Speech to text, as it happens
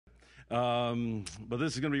But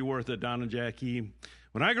this is going to be worth it, Don and Jackie.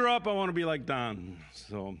 When I grow up, I want to be like Don,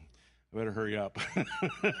 so I better hurry up.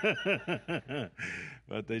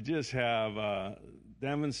 But they just have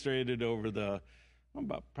demonstrated over the,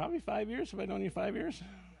 about probably 5 years, if I known you 5 years,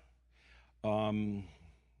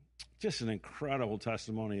 just an incredible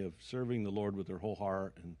testimony of serving the Lord with their whole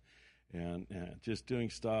heart and just doing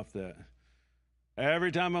stuff that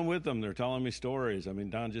every time I'm with them, they're telling me stories. I mean,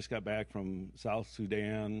 Don just got back from South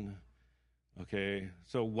Sudan. Okay,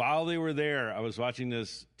 so while they were there, I was watching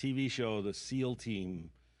this TV show, the SEAL Team,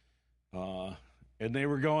 and they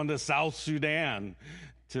were going to South Sudan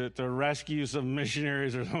to rescue some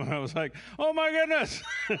missionaries or something. I was like, oh my goodness!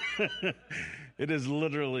 It is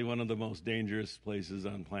literally one of the most dangerous places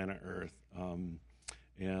on planet Earth. And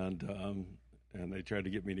they tried to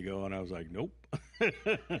get me to go, and I was like, nope.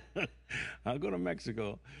 I'll go to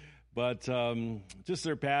Mexico. But just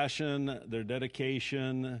their passion, their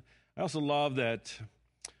dedication. I also love that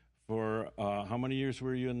for how many years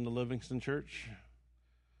were you in the Livingston Church?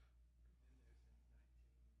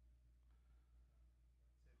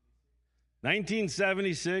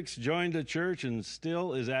 1976, joined the church and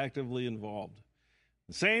still is actively involved.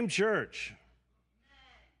 The same church.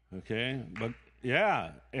 Okay, but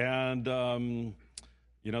yeah, and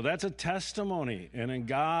that's a testimony. And then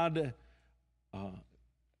God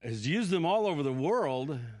has used them all over the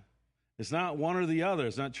world. It's not one or the other.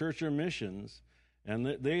 It's not church or missions. And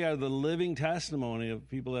they are the living testimony of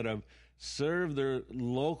people that have served their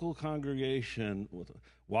local congregation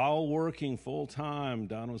while working full-time.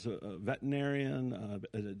 Don was a veterinarian.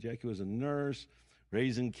 Jackie was a nurse,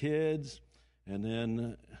 raising kids. And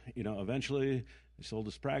then, eventually he sold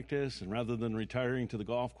his practice. And rather than retiring to the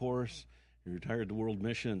golf course, he retired to world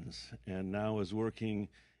missions and now is working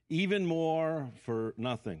even more for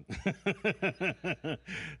nothing.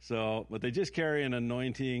 But they just carry an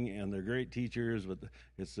anointing, and they're great teachers. But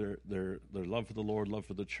it's their love for the Lord, love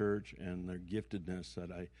for the church, and their giftedness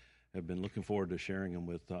that I have been looking forward to sharing them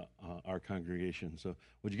with our congregation. So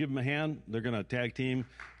would you give them a hand? They're going to tag team.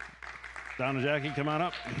 Don and Jackie, come on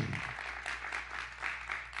up.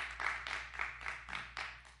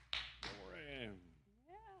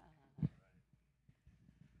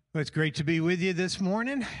 Well, it's great to be with you this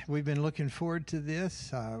morning. We've been looking forward to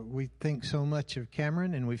this. We think so much of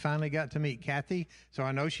Cameron, and we finally got to meet Kathy. So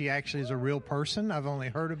I know she actually is a real person. I've only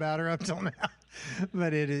heard about her up till now,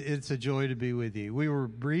 but it's a joy to be with you. We were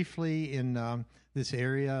briefly in this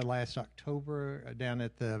area last October down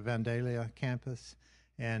at the Vandalia campus,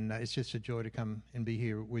 and it's just a joy to come and be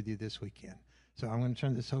here with you this weekend. So I'm going to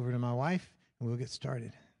turn this over to my wife, and we'll get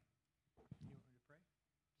started.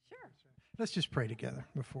 Let's just pray together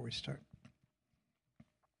before we start.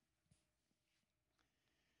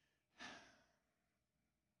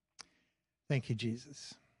 Thank you,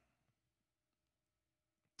 Jesus.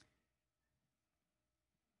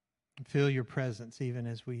 Feel your presence even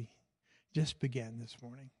as we just began this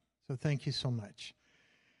morning. So thank you so much.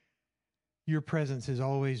 Your presence has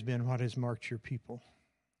always been what has marked your people.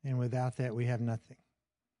 And without that, we have nothing.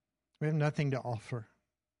 We have nothing to offer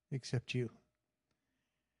except you.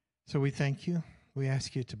 So we thank you. We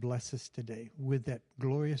ask you to bless us today with that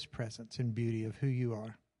glorious presence and beauty of who you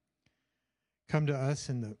are. Come to us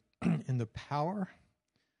in the power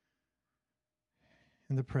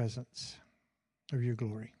and the presence of your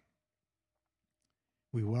glory.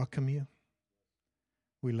 We welcome you.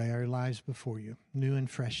 We lay our lives before you, new and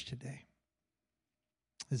fresh today,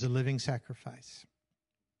 as a living sacrifice.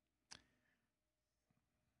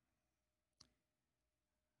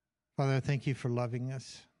 Father, I thank you for loving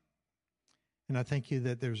us. And I thank you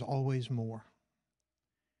that there's always more.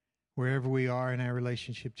 Wherever we are in our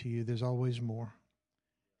relationship to you, there's always more.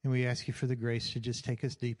 And we ask you for the grace to just take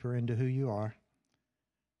us deeper into who you are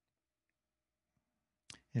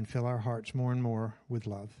and fill our hearts more and more with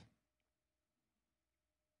love.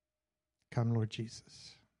 Come, Lord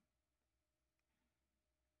Jesus.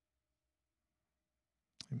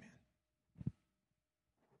 Amen.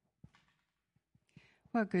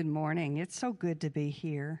 Well, good morning. It's so good to be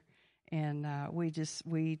here. And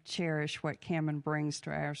we cherish what Cameron brings to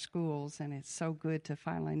our schools, and it's so good to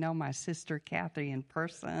finally know my sister Kathy in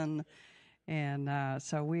person. And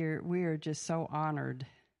so we're just so honored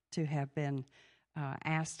to have been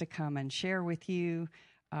asked to come and share with you.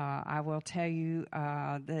 I will tell you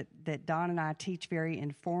that Don and I teach very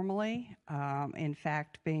informally. In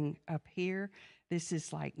fact, being up here, this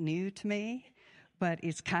is like new to me. But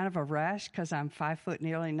it's kind of a rush because I'm 5 foot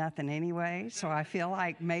nearly nothing anyway. So I feel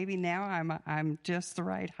like maybe now I'm just the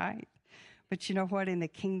right height. But you know what? In the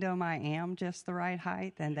kingdom, I am just the right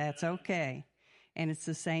height, and that's okay. and it's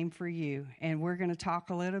the same for you. And we're going to talk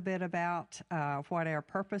a little bit about what our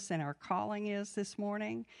purpose and our calling is this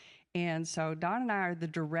morning. And so Don and I are the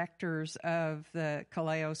directors of the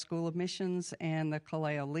Kaleo School of Missions and the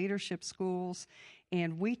Kaleo Leadership Schools,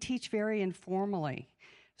 and we teach very informally.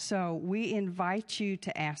 So we invite you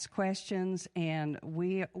to ask questions, and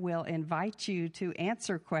we will invite you to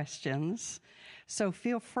answer questions. So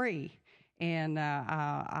feel free. And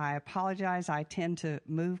I apologize. I tend to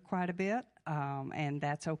move quite a bit, and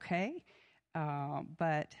that's okay.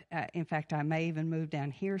 But in fact, I may even move down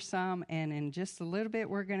here some. And in just a little bit,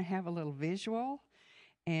 we're going to have a little visual.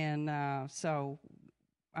 And so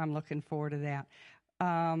I'm looking forward to that.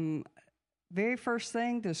 Very first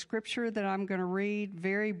thing, the scripture that I'm going to read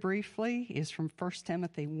very briefly is from 1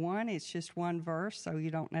 Timothy 1. It's just one verse, so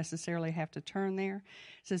you don't necessarily have to turn there.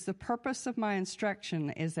 It says, "The purpose of my instruction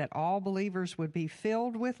is that all believers would be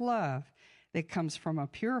filled with love that comes from a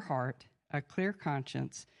pure heart, a clear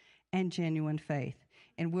conscience, and genuine faith."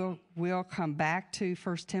 And we'll come back to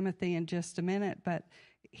 1 Timothy in just a minute, but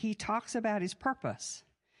he talks about his purpose,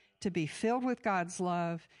 to be filled with God's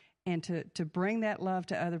love and to bring that love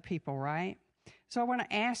to other people, right? So I want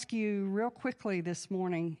to ask you real quickly this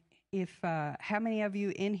morning, if how many of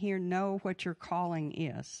you in here know what your calling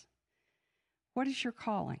is? What is your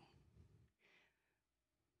calling?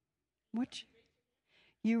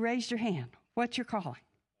 You raised your hand. What's your calling?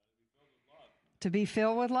 To be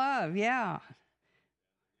filled with love, yeah.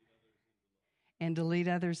 And to lead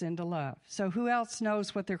others into love. So who else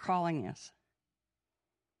knows what their calling is?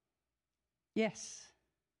 Yes.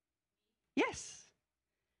 Yes.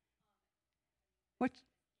 What?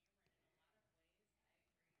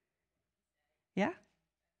 Yeah.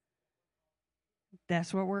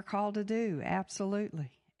 That's what we're called to do.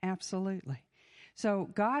 Absolutely. Absolutely. So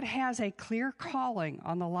God has a clear calling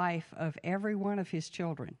on the life of every one of his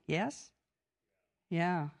children. Yes?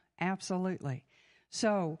 Yeah, absolutely.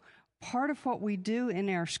 So part of what we do in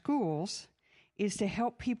our schools is to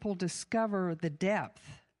help people discover the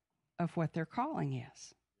depth of what their calling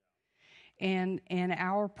is. And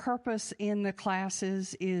our purpose in the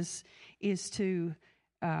classes is to,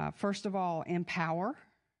 first of all, empower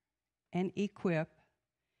and equip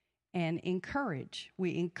and encourage.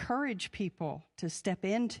 We encourage people to step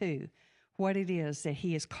into what it is that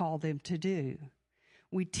he has called them to do.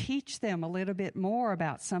 We teach them a little bit more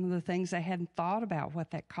about some of the things they hadn't thought about, what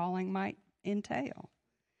that calling might entail,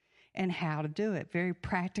 and how to do it. Very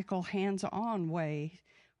practical, hands-on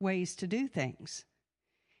ways to do things.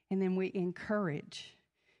 And then we encourage,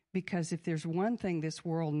 because if there's one thing this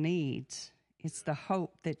world needs, it's the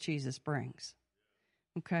hope that Jesus brings.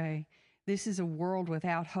 Okay? This is a world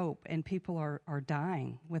without hope, and people are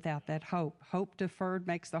dying without that hope. Hope deferred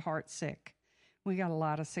makes the heart sick. We got a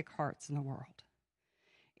lot of sick hearts in the world.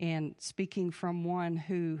 And speaking from one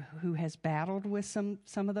who has battled with some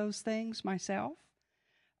of those things myself,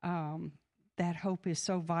 that hope is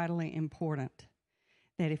so vitally important.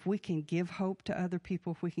 That if we can give hope to other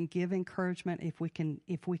people, if we can give encouragement, if we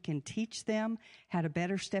can teach them how to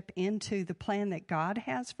better step into the plan that God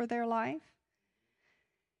has for their life,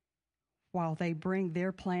 while they bring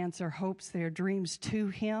their plans, their hopes, their dreams to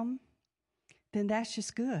him, then that's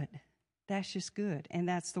just good. That's just good. And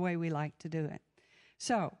that's the way we like to do it.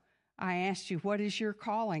 So I asked you, what is your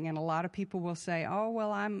calling? And a lot of people will say, oh,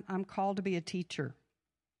 well, I'm called to be a teacher.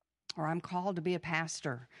 Or I'm called to be a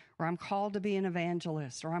pastor, or I'm called to be an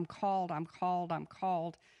evangelist, or I'm called.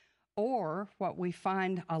 Or what we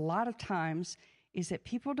find a lot of times is that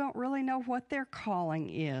people don't really know what their calling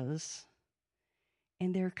is,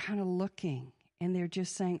 and they're kind of looking, and they're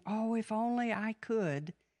just saying, oh, if only I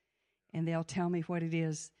could, and they'll tell me what it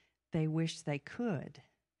is they wish they could.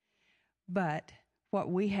 But what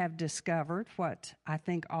we have discovered, what I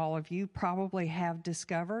think all of you probably have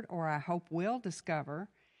discovered, or I hope will discover,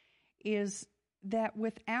 is that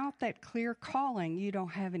without that clear calling, you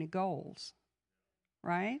don't have any goals,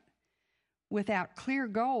 right? Without clear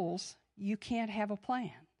goals, you can't have a plan.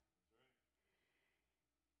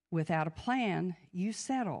 Without a plan, you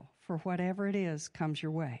settle for whatever it is comes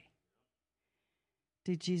your way.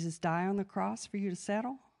 Did Jesus die on the cross for you to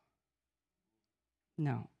settle?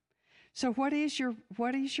 No. So what is your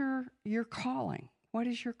calling? What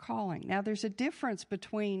is your calling? Now, there's a difference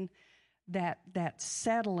between that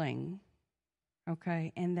settling,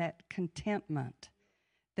 okay, and that contentment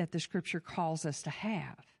that the Scripture calls us to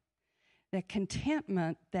have. That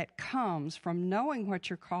contentment that comes from knowing what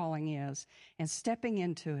your calling is and stepping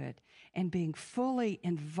into it and being fully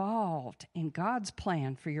involved in God's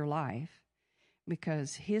plan for your life,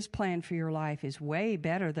 because his plan for your life is way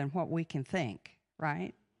better than what we can think,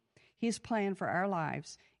 right? His plan for our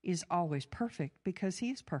lives is always perfect because He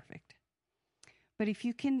is perfect. But if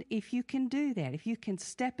you can do that, if you can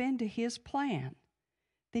step into His plan,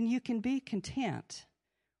 then you can be content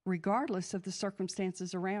regardless of the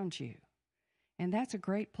circumstances around you. And that's a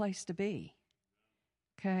great place to be.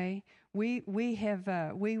 Okay? We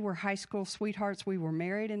were high school sweethearts. We were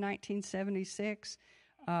married in 1976.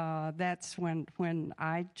 That's when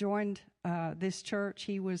I joined this church.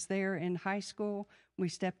 He was there in high school. We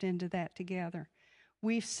stepped into that together.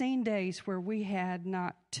 We've seen days where we had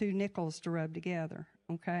not 2 nickels to rub together,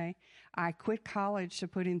 okay? I quit college to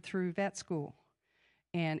put him through vet school.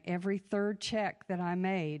 And every third check that I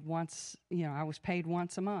made once, I was paid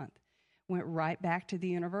once a month, went right back to the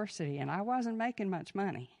university. And I wasn't making much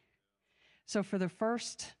money. So for the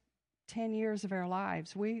first 10 years of our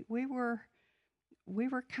lives, we were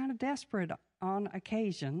kind of desperate on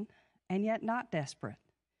occasion, and yet not desperate,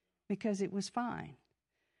 because it was fine.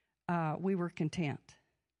 We were content,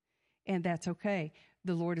 and that's okay.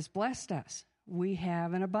 The Lord has blessed us. We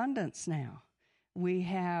have an abundance now. We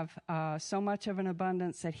have so much of an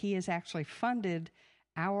abundance that He has actually funded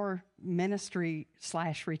our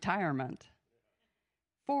ministry/retirement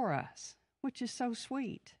for us, which is so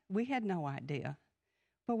sweet. We had no idea,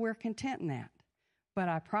 but we're content in that. But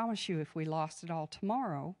I promise you, if we lost it all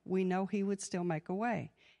tomorrow, we know He would still make a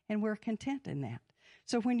way, and we're content in that.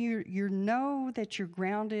 So when you know that you're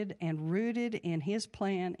grounded and rooted in His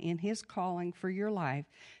plan, in His calling for your life,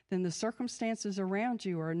 then the circumstances around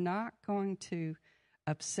you are not going to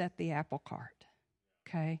upset the apple cart,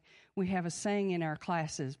 okay? We have a saying in our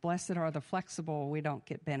classes, blessed are the flexible, we don't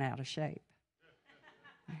get bent out of shape,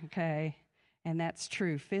 okay? And that's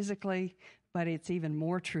true physically, but it's even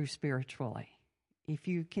more true spiritually. If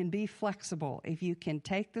you can be flexible, if you can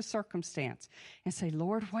take the circumstance and say,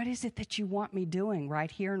 Lord, what is it that you want me doing right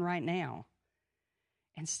here and right now?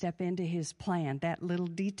 And step into His plan, that little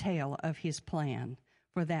detail of His plan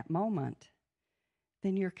for that moment,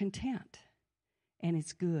 then you're content. And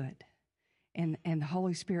it's good. And the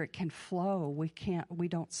Holy Spirit can flow. We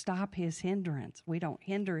don't stop His hindrance. We don't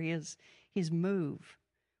hinder His move.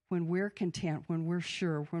 When we're content, when we're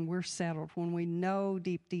sure, when we're settled, when we know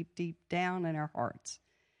deep, deep, deep down in our hearts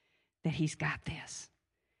that He's got this.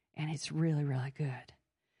 And it's really, really good.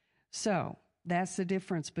 So that's the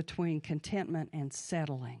difference between contentment and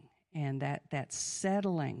settling. And that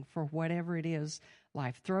settling for whatever it is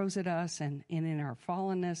life throws at us, and in our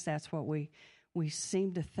fallenness, that's what we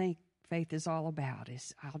seem to think faith is all about,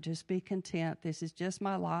 is I'll just be content. This is just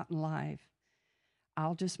my lot in life.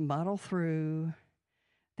 I'll just muddle through.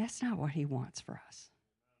 That's not what He wants for us,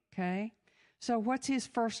 okay? So what's His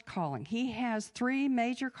first calling? He has 3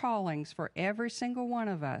 major callings for every single one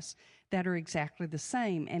of us that are exactly the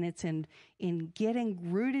same, and it's in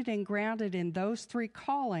getting rooted and grounded in those 3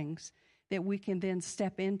 callings that we can then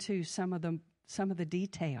step into some of the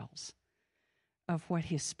details of what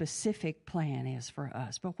His specific plan is for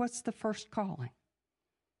us. But what's the first calling?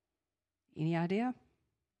 Any idea?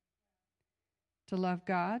 To love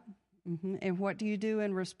God. Mm-hmm. And what do you do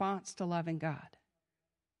in response to loving God?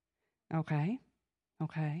 Okay.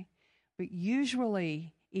 But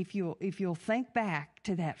usually, if you'll think back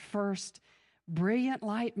to that first brilliant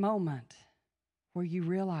light moment where you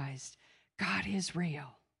realized God is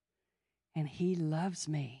real and He loves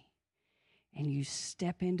me, and you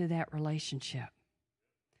step into that relationship,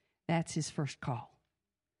 that's His first call.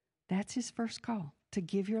 That's His first call, to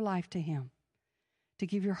give your life to Him, to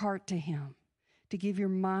give your heart to Him, to give your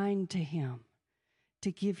mind to Him,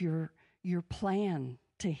 to give your plan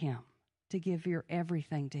to Him, to give your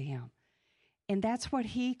everything to Him. And that's what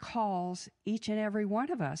He calls each and every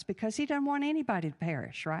one of us, because He doesn't want anybody to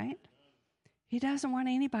perish, right? He doesn't want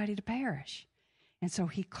anybody to perish. And so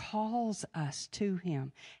He calls us to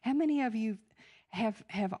Him. How many of you have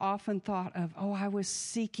often thought of, oh, I was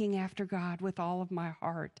seeking after God with all of my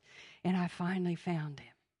heart, and I finally found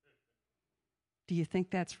Him? Do you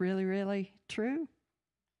think that's really, really true?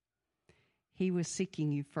 He was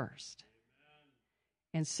seeking you first.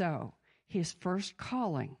 And so His first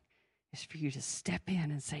calling is for you to step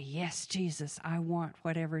in and say, yes, Jesus, I want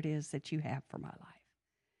whatever it is that you have for my life.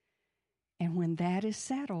 And when that is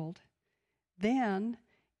settled, then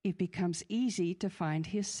it becomes easy to find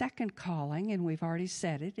His second calling, and we've already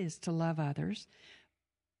said it, is to love others.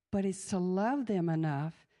 But it's to love them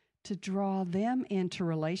enough to draw them into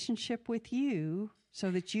relationship with you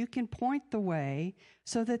so that you can point the way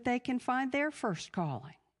so that they can find their first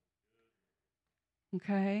calling.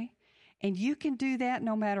 Okay? And you can do that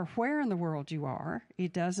no matter where in the world you are.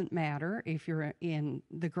 It doesn't matter if you're in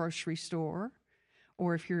the grocery store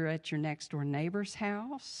or if you're at your next door neighbor's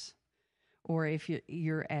house or if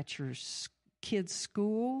you're at your kid's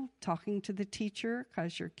school talking to the teacher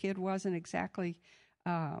because your kid wasn't exactly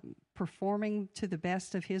performing to the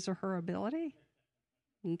best of his or her ability.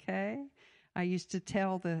 Okay? I used to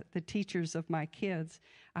tell the teachers of my kids,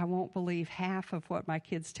 I won't believe half of what my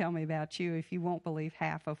kids tell me about you if you won't believe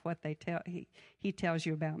half of what he tells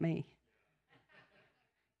you about me.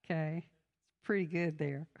 Okay? It's pretty good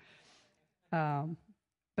there.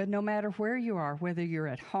 But no matter where you are, whether you're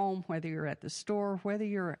at home, whether you're at the store, whether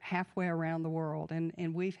you're halfway around the world,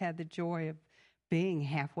 and we've had the joy of being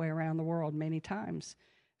halfway around the world many times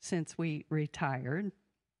since we retired,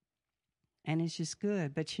 and it's just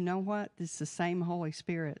good. But you know what? It's the same Holy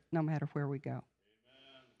Spirit no matter where we go. Amen.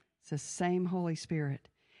 It's the same Holy Spirit,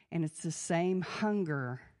 and it's the same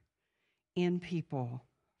hunger in people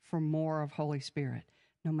for more of Holy Spirit.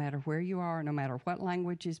 No matter where you are, no matter what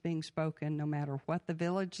language is being spoken, no matter what the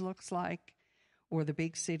village looks like or the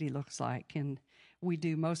big city looks like. And we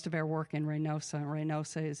do most of our work in Reynosa. And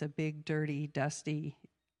Reynosa is a big, dirty, dusty,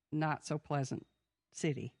 not so pleasant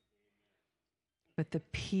city. But the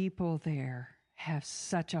people there have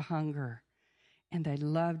such a hunger, and they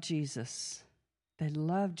love Jesus. They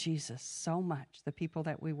love Jesus so much, the people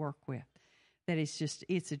that we work with, that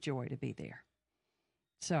it's a joy to be there.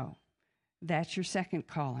 So that's your second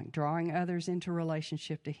calling, drawing others into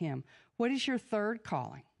relationship to Him. What is your third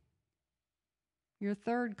calling? Your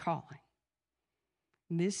third calling.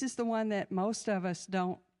 This is the one that most of us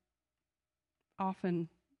don't often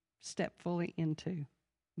step fully into,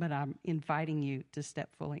 but I'm inviting you to step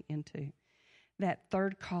fully into. That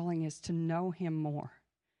third calling is to know Him more,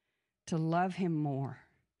 to love Him more,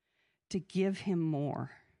 to give Him more,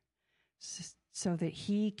 so that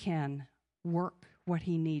He can work what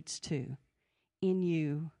He needs to in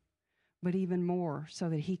you, but even more so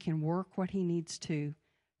that He can work what He needs to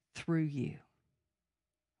through you.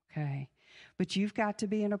 Okay? But you've got to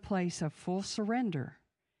be in a place of full surrender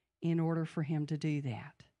in order for Him to do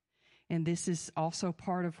that. And this is also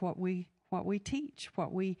part of what we teach,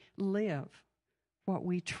 what we live, what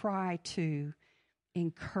we try to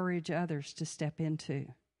encourage others to step into.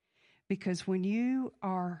 Because when you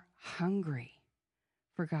are hungry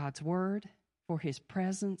for God's Word, for His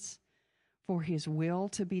presence, for His will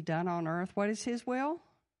to be done on earth. What is His will?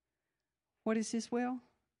 What is His will?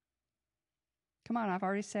 Come on, I've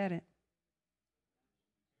already said it.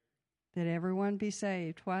 That everyone be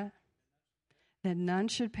saved. What? That none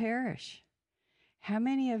should perish. How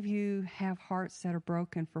many of you have hearts that are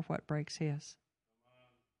broken for what breaks His?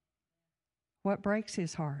 What breaks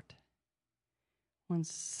His heart? When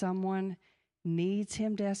someone needs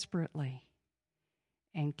Him desperately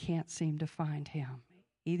and can't seem to find Him.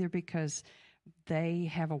 Either because they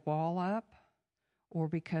have a wall up or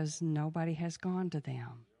because nobody has gone to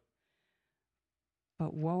them.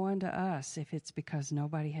 But woe unto us if it's because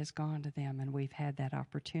nobody has gone to them and we've had that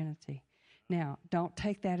opportunity. Now, don't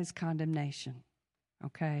take that as condemnation,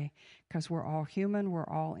 okay? Because we're all human. We're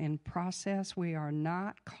all in process. We are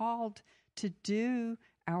not called to do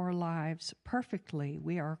our lives perfectly.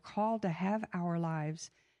 We are called to have our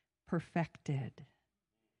lives perfected.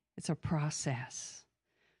 It's a process.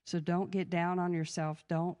 So don't get down on yourself.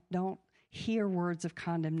 Don't hear words of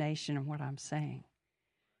condemnation in what I'm saying.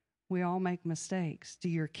 We all make mistakes. Do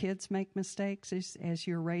your kids make mistakes as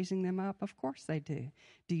you're raising them up? Of course they do.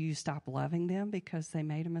 Do you stop loving them because they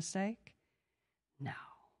made a mistake? No.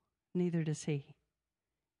 Neither does he.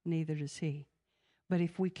 Neither does he. But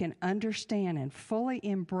if we can understand and fully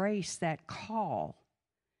embrace that call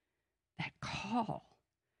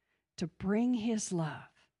to bring His love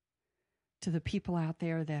to the people out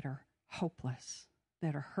there that are hopeless,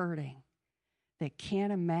 that are hurting, that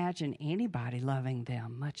can't imagine anybody loving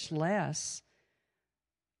them, much less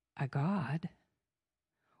a God,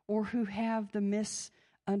 or who have the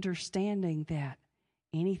misunderstanding that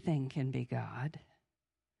anything can be God.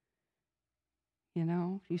 You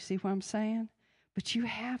know, you see what I'm saying? But you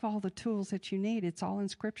have all the tools that you need. It's all in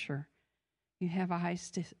Scripture. You have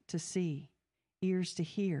eyes to see, ears to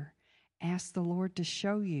hear. Ask the Lord to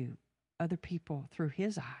show you other people through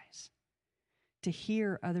His eyes, to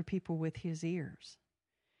hear other people with His ears.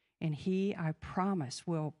 And He, I promise,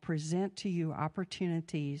 will present to you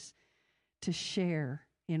opportunities to share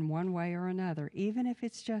in one way or another, even if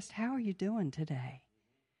it's just, how are you doing today?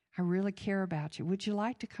 I really care about you. Would you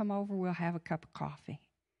like to come over? We'll have a cup of coffee.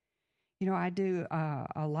 You know, I do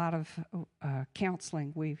a lot of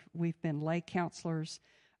counseling. We've been lay counselors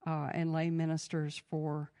and lay ministers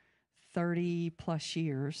for 30 plus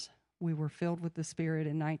years. We were filled with the Spirit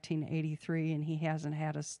in 1983, and He hasn't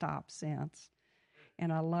had us stop since.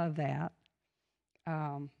 And I love that.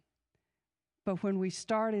 But when we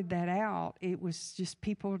started that out, it was just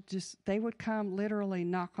people they would come literally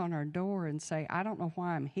knock on our door and say, I don't know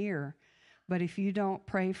why I'm here, but if you don't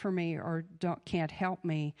pray for me or can't help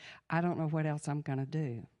me, I don't know what else I'm going to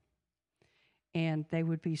do. And they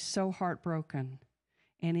would be so heartbroken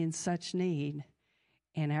and in such need.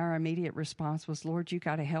 And our immediate response was, Lord, you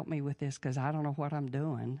got to help me with this because I don't know what I'm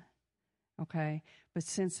doing. Okay? But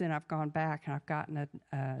since then, I've gone back and I've gotten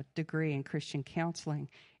a degree in Christian counseling.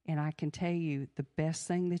 And I can tell you the best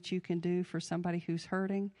thing that you can do for somebody who's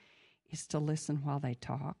hurting is to listen while they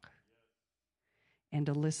talk and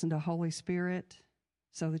to listen to Holy Spirit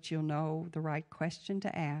so that you'll know the right question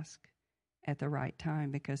to ask at the right time,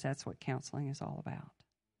 because that's what counseling is all about.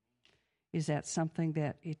 Is that something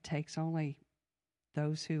that it takes only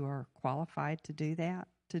those who are qualified to do that,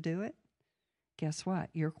 to do it? Guess what?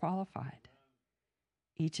 You're qualified.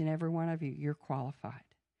 Each and every one of you, you're qualified.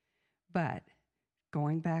 But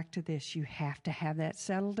going back to this, you have to have that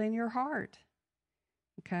settled in your heart.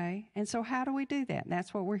 Okay? And so how do we do that? And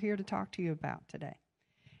that's what we're here to talk to you about today.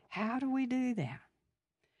 How do we do that?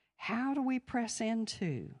 How do we press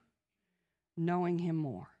into knowing Him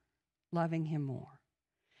more, loving Him more?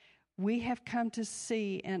 We have come to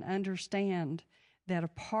see and understand that a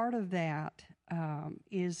part of that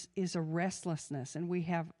is a restlessness. And we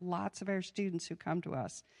have lots of our students who come to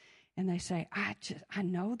us and they say, I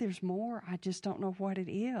know there's more. I just don't know what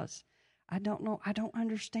it is. I don't know. I don't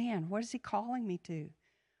understand. What is He calling me to?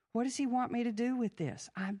 What does He want me to do with this?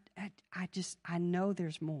 I know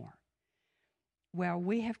there's more. Well,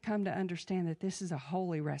 we have come to understand that this is a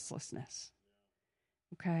holy restlessness.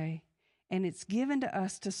 Okay? And it's given to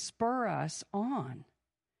us to spur us on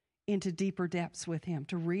into deeper depths with Him,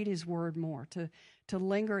 to read His Word more, to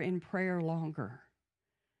linger in prayer longer,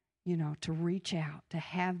 to reach out, to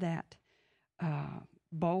have that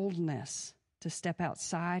boldness to step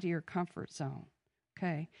outside of your comfort zone,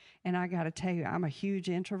 okay? And I got to tell you, I'm a huge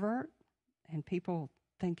introvert, and people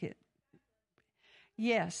think it.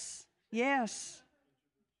 Yes.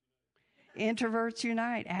 Introverts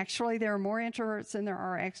unite. Actually, there are more introverts than there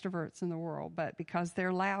are extroverts in the world, but because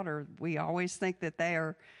they're louder, we always think that they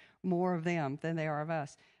are more of them than they are of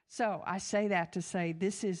us. So I say that to say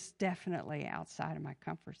this is definitely outside of my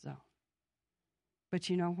comfort zone. But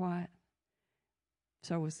you know what?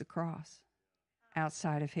 So was the cross,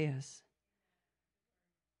 outside of His.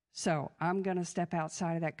 So I'm going to step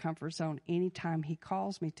outside of that comfort zone anytime He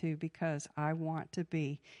calls me to, because I want to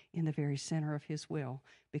be in the very center of His will,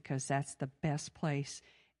 because that's the best place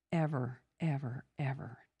ever, ever,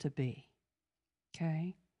 ever to be.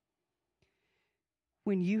 Okay?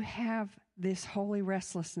 When you have this holy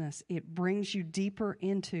restlessness, it brings you deeper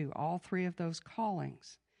into all three of those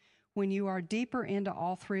callings. When you are deeper into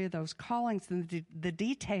all three of those callings, then the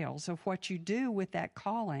details of what you do with that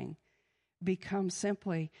calling become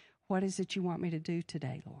simply, what is it you want me to do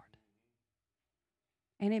today, Lord?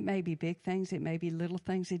 And it may be big things, it may be little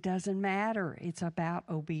things, it doesn't matter. It's about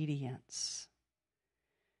obedience.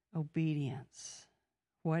 Obedience.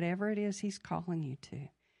 Whatever it is He's calling you to,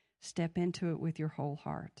 step into it with your whole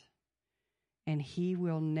heart. And He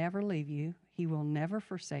will never leave you. He will never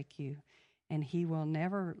forsake you. And He will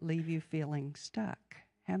never leave you feeling stuck.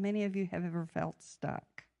 How many of you have ever felt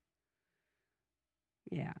stuck?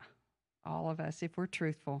 Yeah. All of us, if we're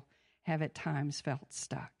truthful, have at times felt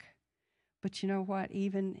stuck. But you know what?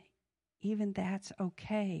 Even that's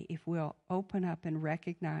okay if we'll open up and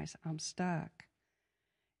recognize I'm stuck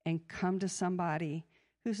and come to somebody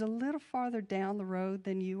who's a little farther down the road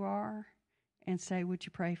than you are and say, would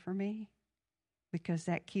you pray for me? Because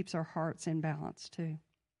that keeps our hearts in balance too.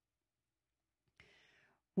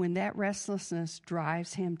 When that restlessness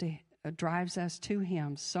drives us to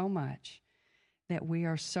Him so much that we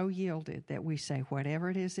are so yielded that we say, whatever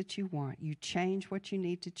it is that you want, you change what you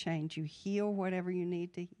need to change, you heal whatever you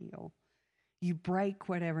need to heal, you break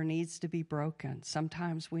whatever needs to be broken.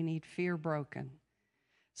 Sometimes we need fear broken.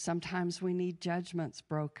 Sometimes we need judgments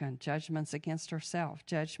broken, judgments against ourselves,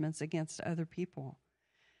 judgments against other people.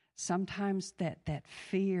 Sometimes that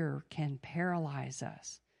fear can paralyze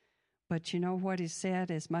us. But you know what is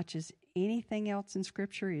said as much as anything else in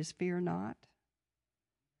Scripture is fear not?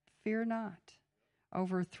 Fear not.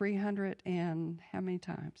 Over 300 and how many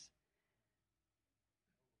times?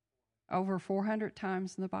 Over 400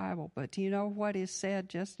 times in the Bible. But do you know what is said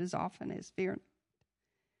just as often as fear?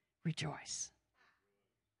 Rejoice.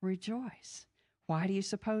 Rejoice. Why do you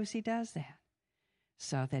suppose He does that?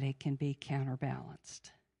 So that it can be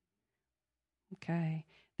counterbalanced. Okay?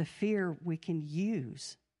 The fear, we can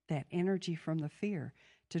use that energy from the fear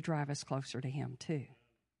to drive us closer to Him too.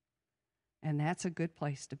 And that's a good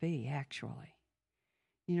place to be, actually.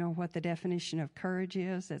 You know what the definition of courage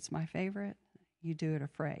is? That's my favorite. You do it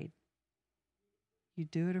afraid. You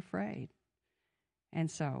do it afraid. And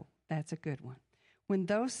so that's a good one. When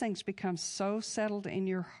those things become so settled in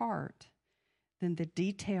your heart, then the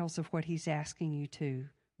details of what he's asking you to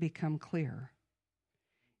become clearer.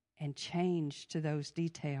 And change to those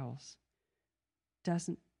details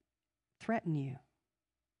doesn't threaten you.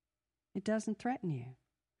 It doesn't threaten you.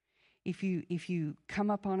 If you come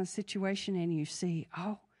up on a situation and you see,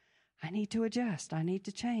 oh, I need to adjust, I need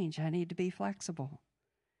to change, I need to be flexible,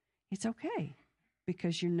 it's okay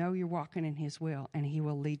because you know you're walking in his will and he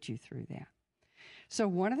will lead you through that. So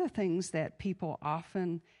one of the things that people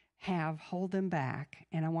often have hold them back,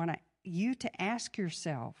 and I want you to ask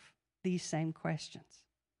yourself these same questions,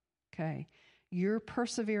 okay? You're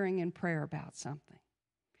persevering in prayer about something.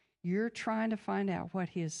 You're trying to find out what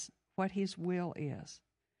his will is,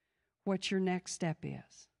 what your next step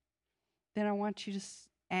is. Then I want you to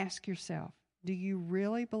ask yourself, do you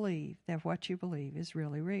really believe that what you believe is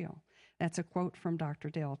really real? That's a quote from Dr.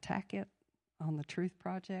 Dale Tackett on the Truth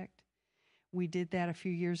Project. We did that a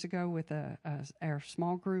few years ago with our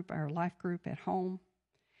small group, our life group at home.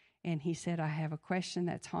 And he said, I have a question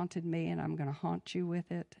that's haunted me, and I'm going to haunt you with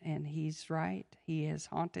it. And he's right. He has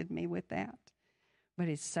haunted me with that. But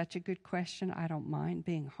it's such a good question, I don't mind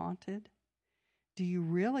being haunted. Do you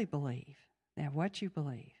really believe that what you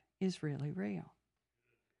believe is really real?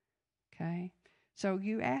 Okay? So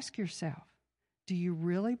you ask yourself, do you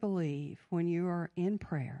really believe when you are in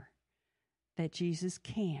prayer that Jesus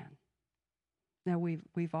can? Now,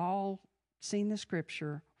 we've all seen the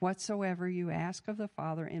scripture, whatsoever you ask of the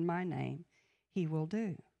Father in my name, he will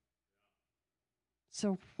do.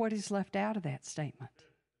 So what is left out of that statement?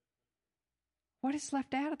 What is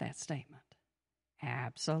left out of that statement?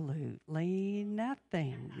 Absolutely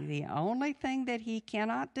nothing. The only thing that he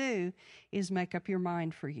cannot do is make up your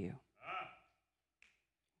mind for you.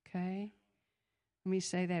 Okay? Let me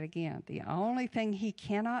say that again. The only thing he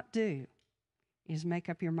cannot do is make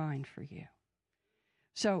up your mind for you.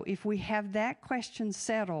 So if we have that question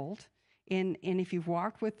settled, and if you've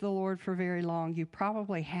walked with the Lord for very long, you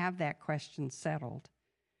probably have that question settled.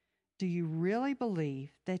 Do you really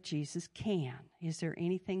believe that Jesus can? Is there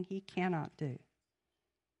anything he cannot do?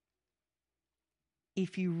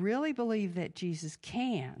 If you really believe that Jesus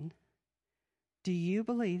can, do you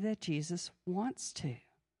believe that Jesus wants to?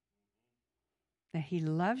 That he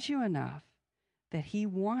loves you enough that he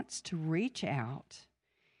wants to reach out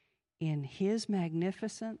in his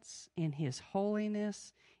magnificence, in his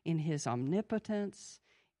holiness, in his omnipotence,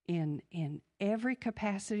 in every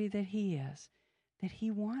capacity that he is, that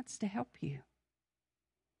he wants to help you.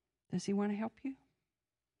 Does he want to help you?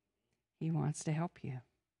 He wants to help you.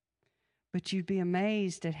 But you'd be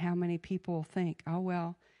amazed at how many people think, oh,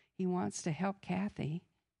 well, he wants to help Kathy.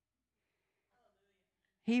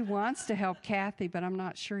 He wants to help Kathy, but I'm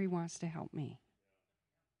not sure he wants to help me.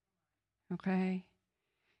 Okay?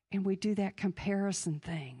 And we do that comparison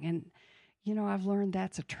thing. And, you know, I've learned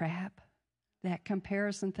that's a trap. That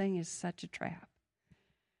comparison thing is such a trap.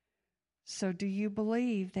 So do you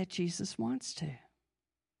believe that Jesus wants to?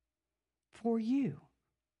 For you,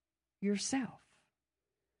 yourself.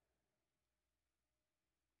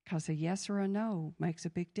 Because a yes or a no makes a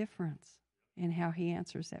big difference in how he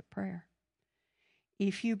answers that prayer.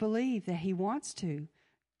 If you believe that he wants to,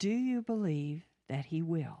 do you believe that he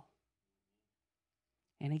will?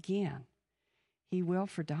 And again, he will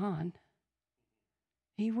for Don.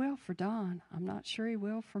 He will for Don. I'm not sure he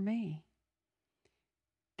will for me.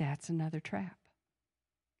 That's another trap.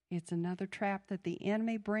 It's another trap that the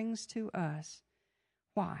enemy brings to us.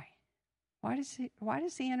 Why? Why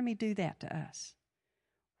does the enemy do that to us?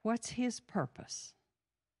 What's his purpose?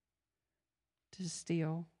 To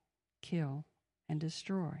steal, kill, and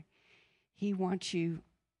destroy. He wants you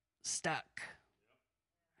stuck.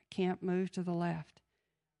 I can't move to the left.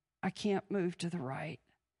 I can't move to the right.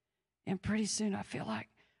 And pretty soon I feel like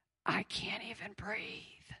I can't even breathe.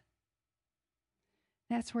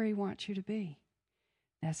 That's where he wants you to be.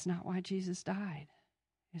 That's not why Jesus died.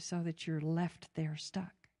 It's so that you're left there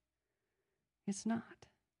stuck. It's not.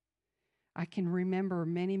 I can remember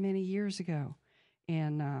many, many years ago,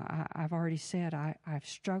 and I've already said I've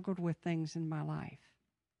struggled with things in my life,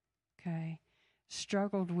 okay?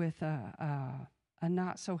 Struggled with a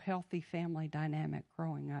not so healthy family dynamic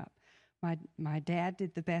growing up. My dad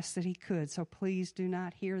did the best that he could, so please do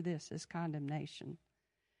not hear this as condemnation,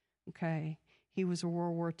 okay? He was a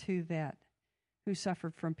World War II vet who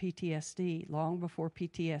suffered from PTSD long before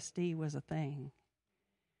PTSD was a thing.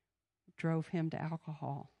 Drove him to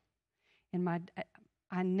alcohol. And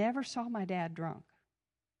I never saw my dad drunk.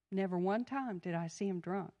 Never one time did I see him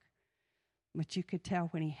drunk. But you could tell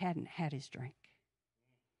when he hadn't had his drink.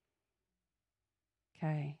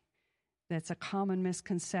 Okay? That's a common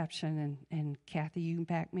misconception, and Kathy, you can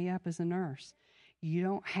back me up as a nurse. You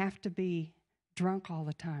don't have to be drunk all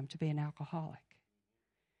the time to be an alcoholic.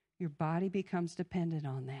 Your body becomes dependent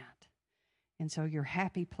on that. And so your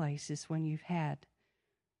happy place is when you've had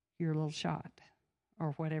your little shot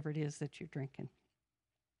or whatever it is that you're drinking.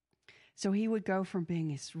 So he would go from being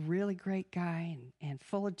this really great guy and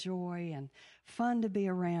full of joy and fun to be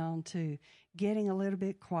around to getting a little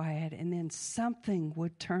bit quiet, and then something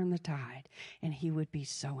would turn the tide and he would be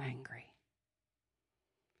so angry.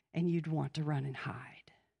 And you'd want to run and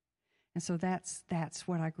hide. And so that's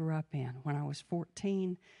what I grew up in. When I was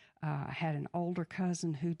 14, I had an older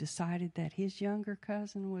cousin who decided that his younger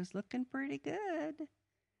cousin was looking pretty good.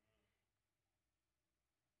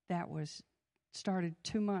 That was started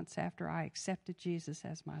 2 months after I accepted Jesus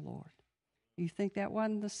as my Lord. You think that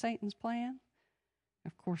wasn't Satan's plan?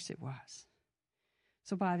 Of course it was.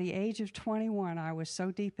 So by the age of 21, I was so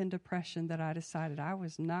deep in depression that I decided I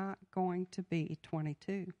was not going to be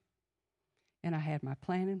 22. And I had my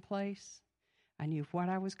plan in place. I knew what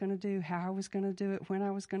I was going to do, how I was going to do it, when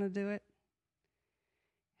I was going to do it.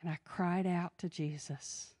 And I cried out to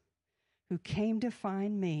Jesus, who came to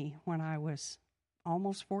find me when I was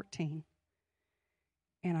almost 14.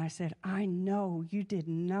 And I said, I know you did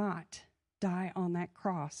not die on that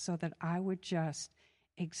cross so that I would just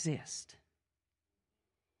exist,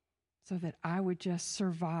 so that I would just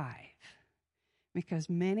survive. Because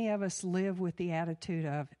many of us live with the attitude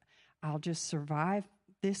of, I'll just survive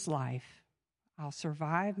this life. I'll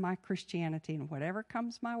survive my Christianity, and whatever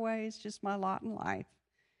comes my way is just my lot in life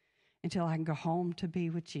until I can go home to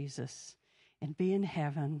be with Jesus and be in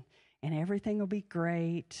heaven, and everything will be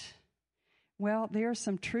great. Well, there's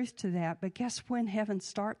some truth to that, but guess when heaven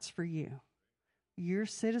starts for you? Your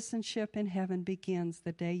citizenship in heaven begins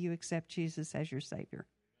the day you accept Jesus as your Savior.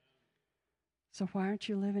 So why aren't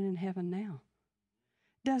you living in heaven now?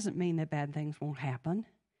 Doesn't mean that bad things won't happen.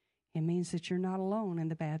 It means that you're not alone in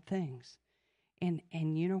the bad things. And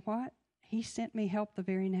you know what? He sent me help the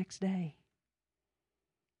very next day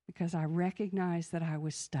because I recognized that I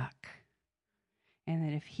was stuck. And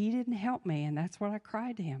that if he didn't help me, and that's what I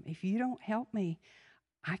cried to him, if you don't help me,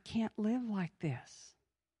 I can't live like this.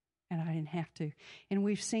 And I didn't have to. And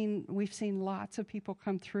we've seen lots of people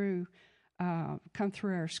come through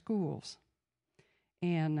our schools,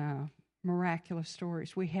 and miraculous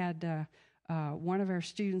stories. We had one of our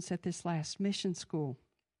students at this last mission school.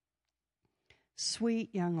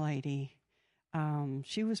 Sweet young lady.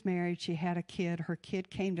 She was married. She had a kid. Her kid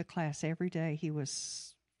came to class every day. He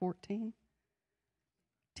was 14,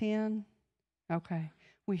 10. Okay.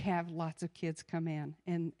 We have lots of kids come in,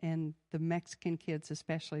 and the Mexican kids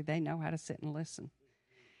especially, they know how to sit and listen.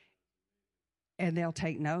 And they'll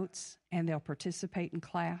take notes, and they'll participate in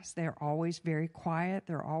class. They're always very quiet.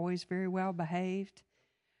 They're always very well behaved.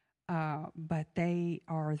 But they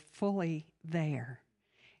are fully there.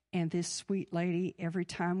 And this sweet lady, every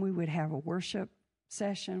time we would have a worship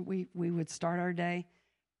session, we would start our day,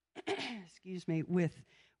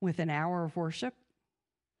 with an hour of worship.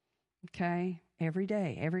 Okay, every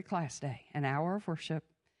day, every class day, an hour of worship.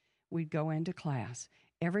 We'd go into class.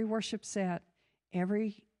 Every worship set,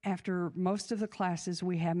 after most of the classes,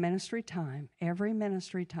 we have ministry time. Every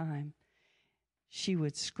ministry time, she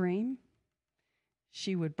would scream.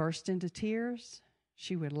 She would burst into tears.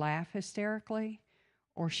 She would laugh hysterically,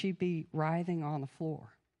 or she'd be writhing on the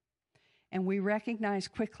floor. And we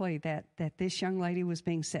recognized quickly that this young lady was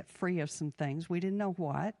being set free of some things. We didn't know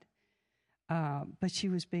what, but she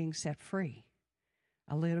was being set free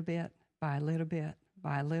a little bit by a little bit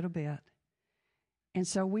by a little bit. And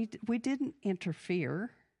so we didn't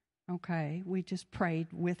interfere, okay? We just prayed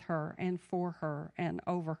with her and for her and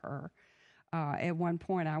over her. At one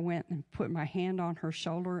point, I went and put my hand on her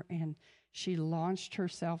shoulder, and she launched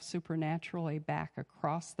herself supernaturally back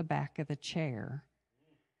across the back of the chair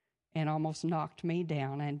and almost knocked me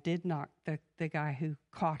down and did knock the guy who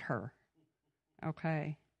caught her.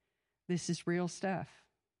 Okay? This is real stuff.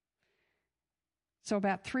 So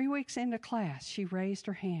about 3 weeks into class, she raised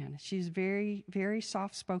her hand. She's a very, very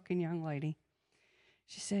soft-spoken young lady.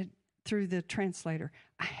 She said through the translator,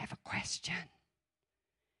 I have a question.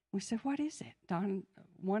 We said, what is it? Don,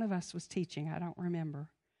 one of us was teaching. I don't remember.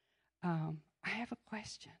 I have a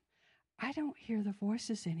question. I don't hear the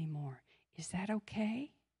voices anymore. Is that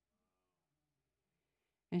okay?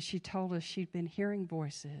 And she told us she'd been hearing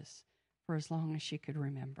voices for as long as she could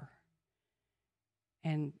remember.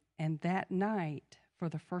 And that night, for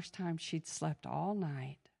the first time, she'd slept all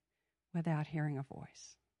night without hearing a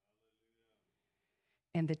voice.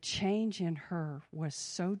 And the change in her was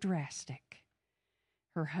so drastic.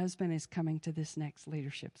 Her husband is coming to this next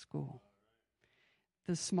leadership school.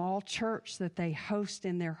 The small church that they host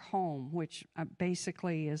in their home, which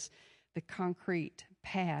basically is the concrete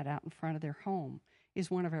pad out in front of their home,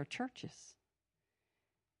 is one of our churches.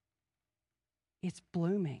 It's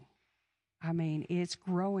blooming. I mean, it's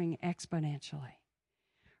growing exponentially.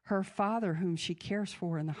 Her father, whom she cares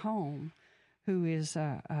for in the home, who is,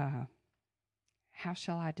 how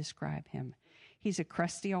shall I describe him? He's a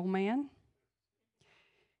crusty old man.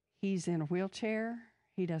 He's in a wheelchair.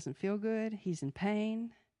 He doesn't feel good. He's in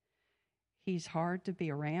pain. He's hard to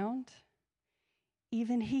be around.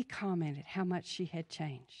 Even he commented how much she had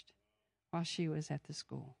changed while she was at the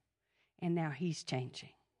school. And now he's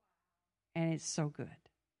changing. And it's so good.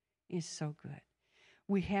 It's so good.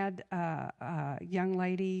 We had a young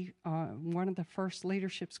lady, one of the first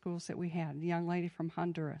leadership schools that we had, a young lady from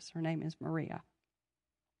Honduras. Her name is Maria.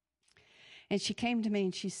 And she came to me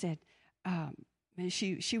and she said,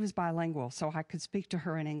 she was bilingual, so I could speak to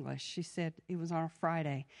her in English. She said, it was on a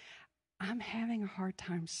Friday, I'm having a hard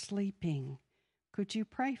time sleeping. Could you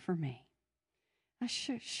pray for me? I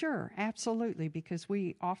said, sure, absolutely, because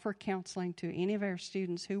we offer counseling to any of our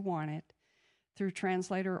students who want it through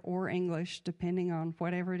translator or English, depending on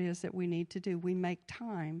whatever it is that we need to do. We make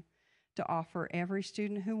time to offer every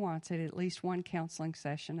student who wants it at least one counseling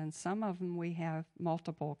session, and some of them we have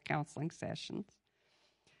multiple counseling sessions.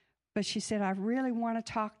 But she said, I really want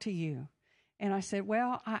to talk to you. And I said,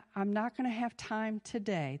 well, I'm not going to have time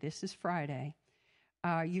today. This is Friday.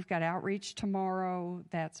 You've got outreach tomorrow.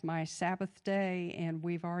 That's my Sabbath day, and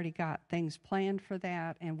we've already got things planned for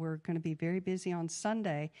that, and we're going to be very busy on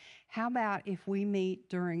Sunday. How about if we meet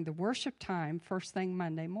during the worship time first thing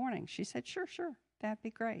Monday morning? She said, sure, that'd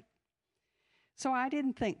be great. So I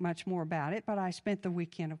didn't think much more about it, but I spent the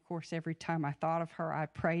weekend, of course, every time I thought of her, I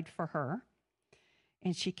prayed for her.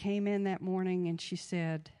 And she came in that morning and she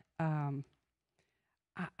said,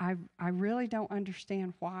 I really don't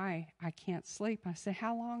understand why I can't sleep. I said,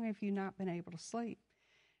 how long have you not been able to sleep?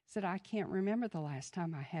 She said, I can't remember the last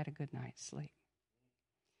time I had a good night's sleep.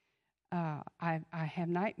 I have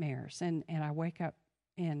nightmares, and I wake up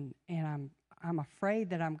and I'm afraid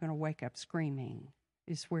that I'm going to wake up screaming,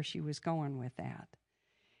 is where she was going with that.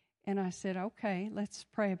 And I said, okay, let's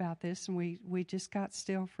pray about this. And we just got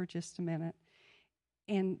still for just a minute.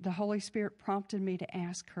 And the Holy Spirit prompted me to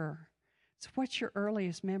ask her, so what's your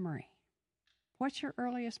earliest memory? What's your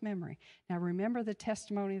earliest memory? Now, remember the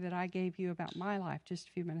testimony that I gave you about my life just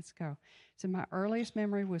a few minutes ago. So my earliest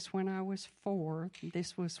memory was when I was 4.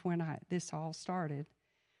 This was when this all started,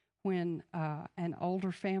 when an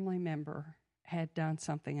older family member had done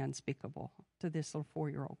something unspeakable to this little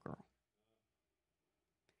 4-year-old girl.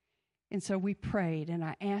 And so we prayed, and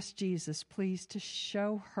I asked Jesus, please, to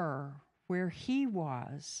show her where he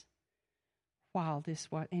was while this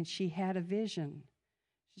was. And she had a vision.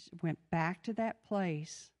 She went back to that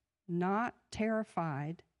place, not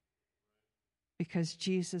terrified, because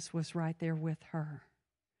Jesus was right there with her.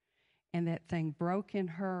 And that thing broke in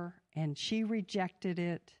her, and she rejected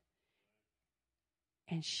it,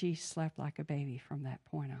 and she slept like a baby from that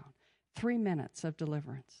point on. 3 minutes of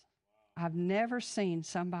deliverance. I've never seen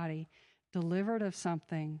somebody delivered of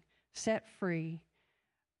something, set free,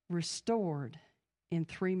 restored in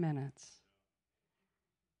 3 minutes.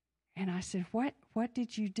 And I said, what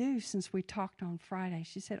did you do since we talked on Friday?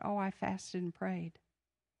 She said, I fasted and prayed.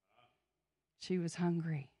 She was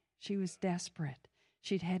hungry. She was desperate.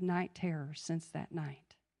 She'd had night terrors since that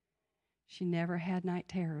night. She never had night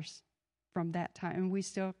terrors from that time, and we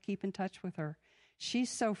still keep in touch with her. She's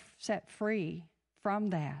so set free from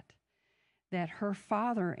that her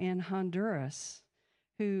father in Honduras,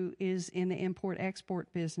 who is in the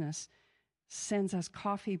import-export business, sends us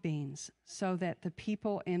coffee beans so that the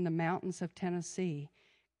people in the mountains of Tennessee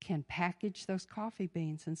can package those coffee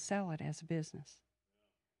beans and sell it as a business.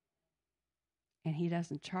 And he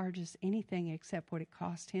doesn't charge us anything except what it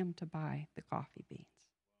cost him to buy the coffee beans,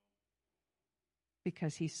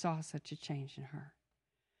 because he saw such a change in her.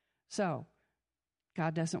 So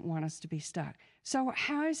God doesn't want us to be stuck. So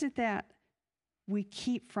how is it that we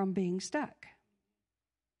keep from being stuck?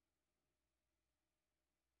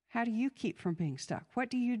 How do you keep from being stuck? What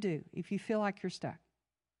do you do if you feel like you're stuck?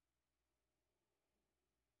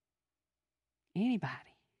 Anybody?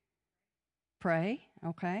 Pray,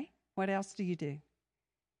 okay. What else do you do?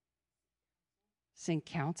 Seek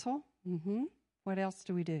counsel. What else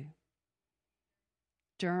do we do?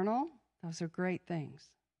 Journal. Those are great things.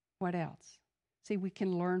 What else? See, we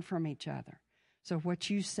can learn from each other. So what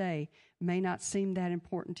you say may not seem that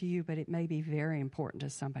important to you, but it may be very important to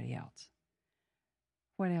somebody else.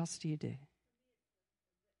 What else do you do?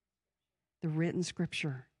 The written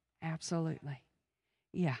scripture. Absolutely.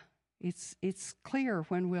 Yeah. It's clear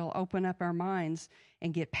when we'll open up our minds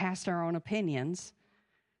and get past our own opinions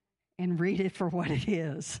and read it for what it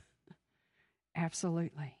is.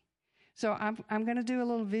 Absolutely. So I'm going to do a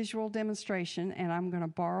little visual demonstration, and I'm going to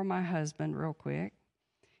borrow my husband real quick,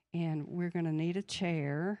 and we're going to need a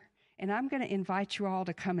chair. And I'm going to invite you all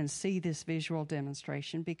to come and see this visual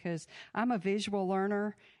demonstration because I'm a visual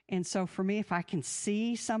learner, and so for me, if I can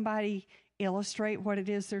see somebody illustrate what it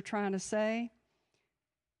is they're trying to say,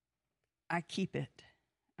 I keep it.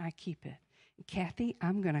 Kathy,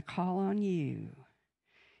 I'm going to call on you,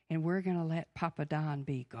 and we're going to let Papa Don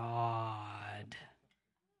be God.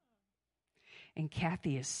 And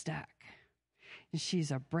Kathy is stuck. And she's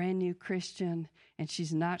a brand new Christian, and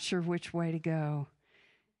she's not sure which way to go.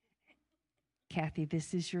 Kathy,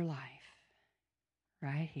 this is your life.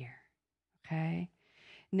 Right here. Okay?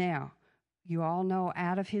 Now, you all know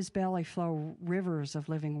out of his belly flow rivers of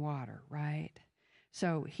living water, right?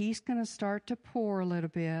 So he's going to start to pour a little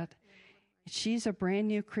bit. She's a brand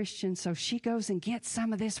new Christian, so she goes and gets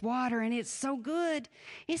some of this water, and it's so good.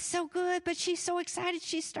 It's so good, but she's so excited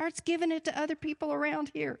she starts giving it to other people around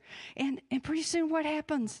here. And pretty soon what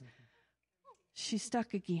happens? She's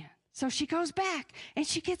stuck again. So she goes back, and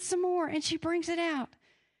she gets some more, and she brings it out.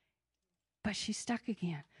 But she's stuck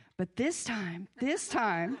again. But this time,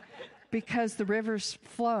 because the rivers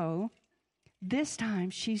flow, this time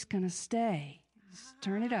she's going to stay.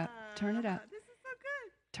 Turn it up. This is so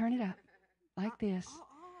good. Turn it up like this.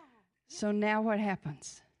 So now what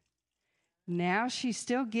happens? Now she's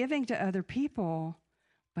still giving to other people,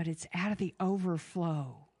 but it's out of the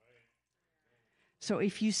overflow. So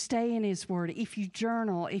if you stay in His Word, if you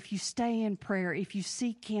journal, if you stay in prayer, if you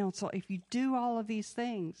seek counsel, if you do all of these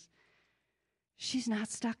things, she's not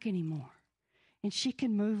stuck anymore. And she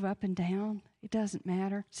can move up and down. It doesn't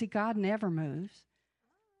matter. See, God never moves,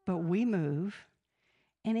 but we move.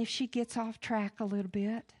 And if she gets off track a little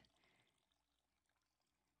bit,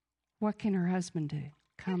 what can her husband do?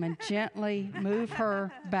 Come and gently move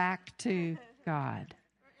her back to God.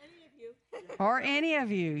 Or any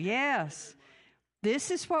of you, yes.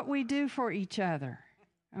 This is what we do for each other,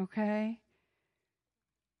 okay?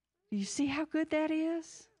 You see how good that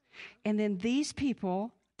is? And then these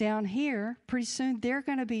people down here, pretty soon, they're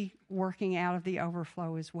going to be working out of the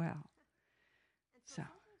overflow as well. So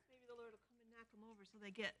maybe the Lord will come and knock them over so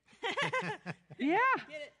they get yeah.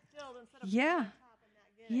 Get it filled instead of Yeah. on top and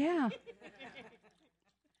not get it. Yeah.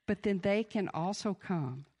 But then they can also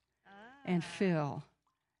come and fill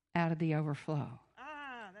out of the overflow.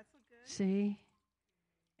 That's so good. See?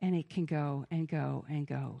 And it can go and go and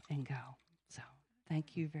go and go. So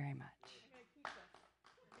thank you very much.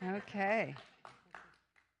 Okay.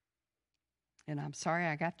 And I'm sorry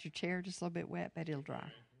I got your chair just a little bit wet, but it'll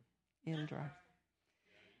dry. It'll dry.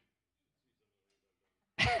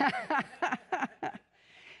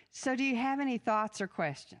 So do you have any thoughts or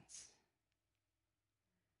questions?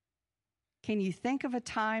 Can you think of a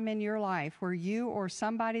time in your life where you or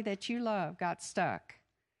somebody that you love got stuck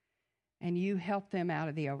and you helped them out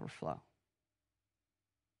of the overflow?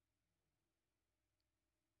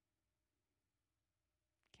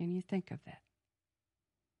 Can you think of that?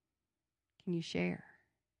 Can you share?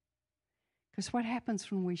 Because what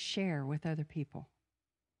happens when we share with other people?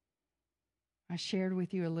 I shared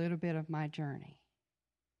with you a little bit of my journey.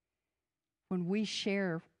 When we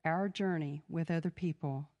share our journey with other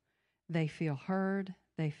people, they feel heard,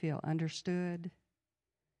 they feel understood,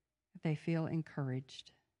 they feel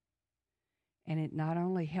encouraged. And it not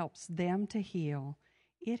only helps them to heal,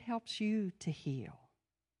 it helps you to heal.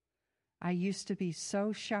 I used to be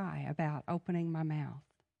so shy about opening my mouth.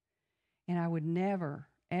 And I would never,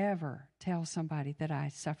 ever tell somebody that I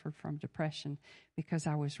suffered from depression because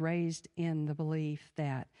I was raised in the belief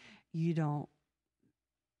that you don't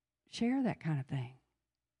share that kind of thing.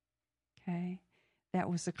 Okay? That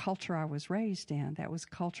was the culture I was raised in. That was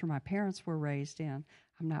the culture my parents were raised in.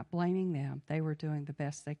 I'm not blaming them. They were doing the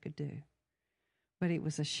best they could do. But it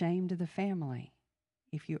was a shame to the family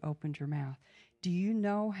if you opened your mouth. Do you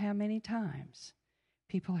know how many times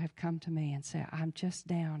people have come to me and said, I'm just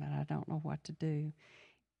down and I don't know what to do,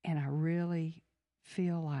 and I really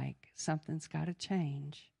feel like something's got to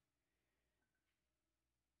change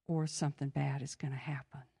or something bad is going to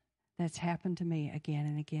happen. That's happened to me again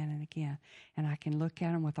and again and again. And I can look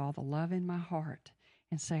at them with all the love in my heart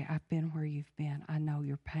and say, I've been where you've been. I know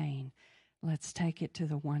your pain. Let's take it to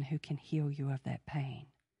the one who can heal you of that pain.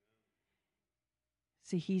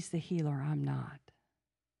 See, He's the healer. I'm not.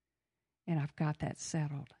 And I've got that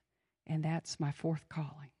settled. And that's my fourth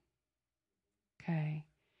calling. Okay?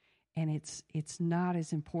 And it's not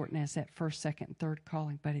as important as that first, second, and third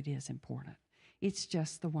calling, but it is important. It's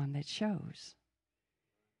just the one that shows.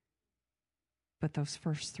 But those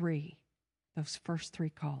first three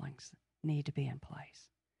callings need to be in place.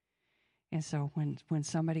 And so when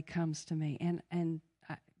somebody comes to me, and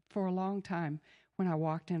for a long time, when I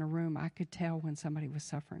walked in a room, I could tell when somebody was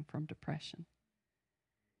suffering from depression.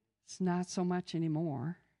 It's not so much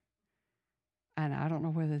anymore. And I don't know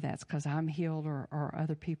whether that's because I'm healed or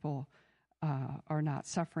other people are not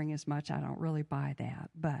suffering as much. I don't really buy that.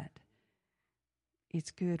 But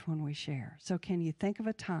it's good when we share. So can you think of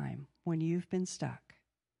a time when you've been stuck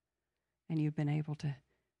and you've been able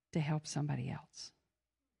to help somebody else?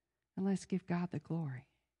 And let's give God the glory.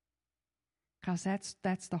 Because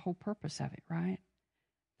that's the whole purpose of it, right?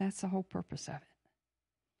 That's the whole purpose of it.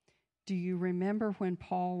 Do you remember when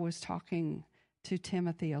Paul was talking to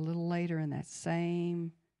Timothy a little later in that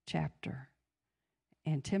same chapter?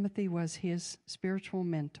 And Timothy was his spiritual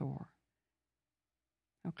mentor.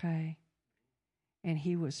 Okay? And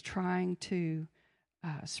he was trying to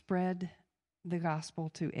spread the gospel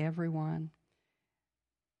to everyone.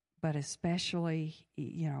 But especially,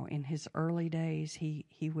 in his early days,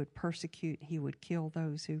 he would persecute, he would kill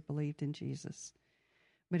those who believed in Jesus.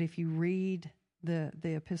 But if you read the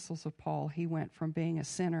epistles of Paul, he went from being a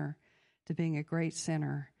sinner to being a great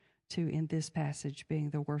sinner to, in this passage,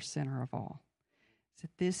 being the worst sinner of all. So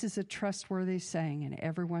this is a trustworthy saying, and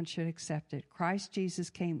everyone should accept it. Christ Jesus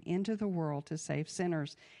came into the world to save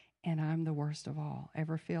sinners, and I'm the worst of all.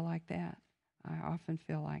 Ever feel like that? I often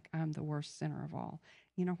feel like I'm the worst sinner of all.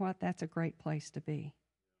 You know what? That's a great place to be.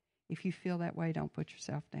 If you feel that way, don't put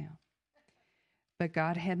yourself down. But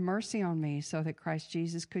God had mercy on me so that Christ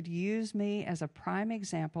Jesus could use me as a prime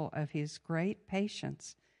example of his great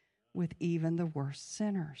patience with even the worst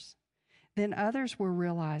sinners. Then others will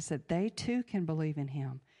realize that they too can believe in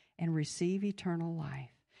him and receive eternal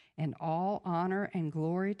life. And all honor and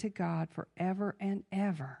glory to God forever and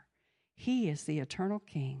ever. He is the eternal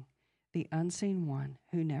King, the unseen one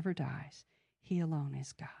who never dies. He alone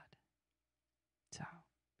is God. So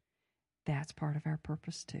that's part of our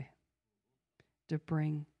purpose too. To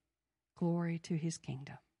bring glory to his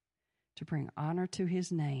kingdom, to bring honor to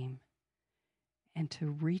his name, and to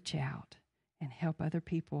reach out and help other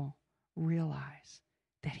people realize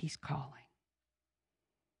that he's calling.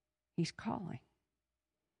 He's calling.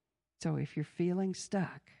 So if you're feeling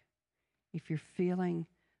stuck, if you're feeling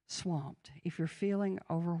swamped, if you're feeling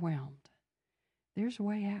overwhelmed, there's a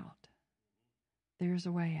way out. There's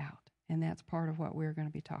a way out. And that's part of what we're going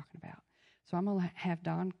to be talking about. So I'm going to have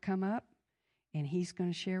Don come up, and he's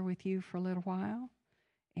going to share with you for a little while.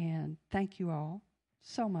 And thank you all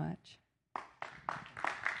so much.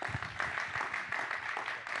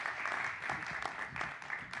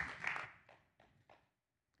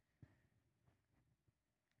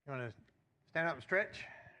 You want to stand up and stretch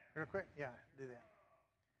real quick? Yeah, do that.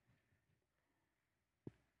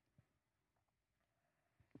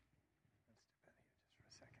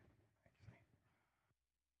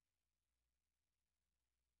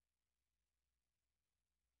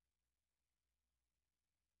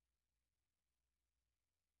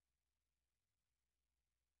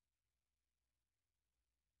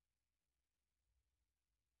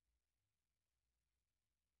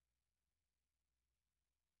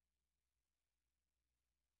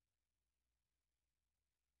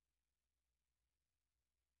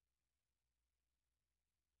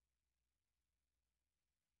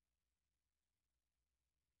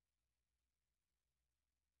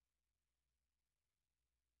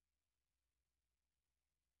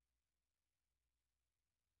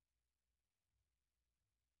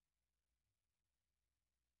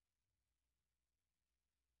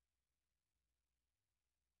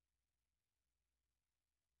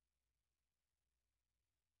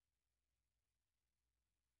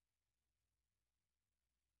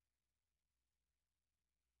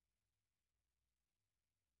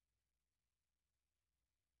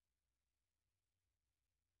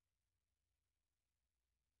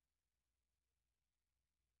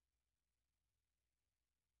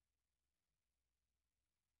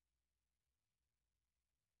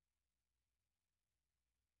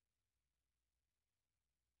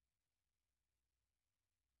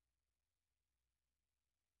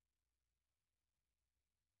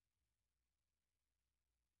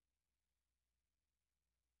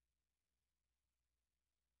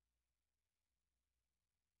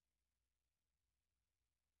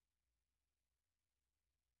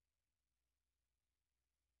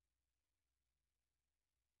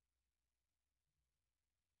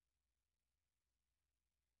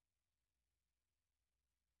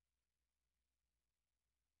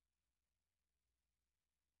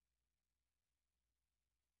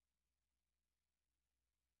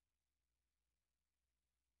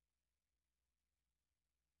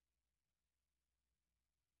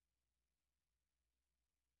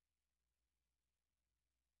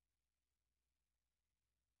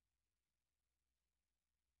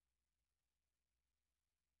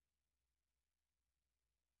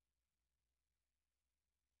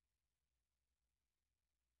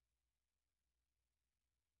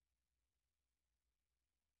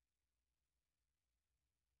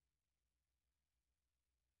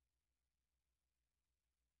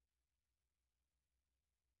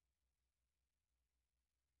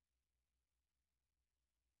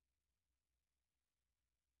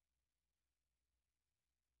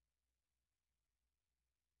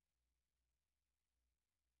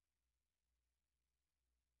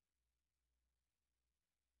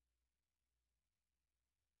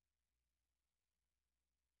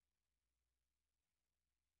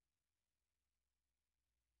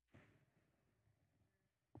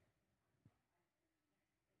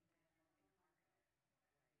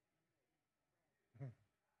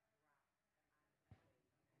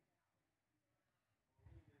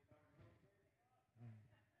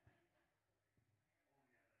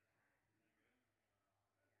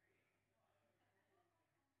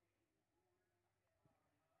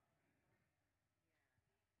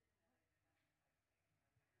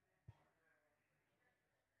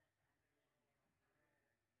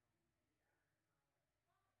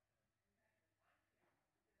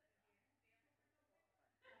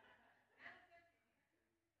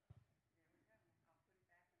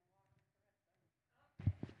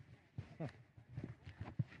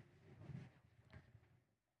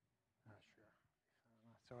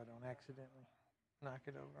 I don't accidentally knock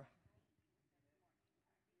it over.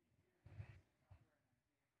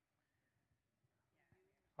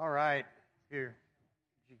 All right, here,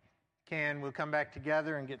 if you can, we'll come back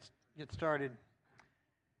together and get started.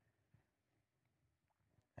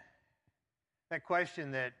 That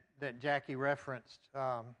question that Jackie referenced,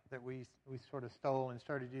 that we sort of stole and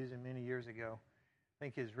started using many years ago, I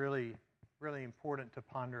think is really, really important to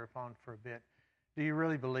ponder upon for a bit. Do you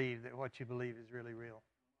really believe that what you believe is really real?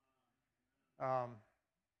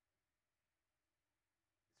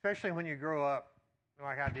 Especially when you grow up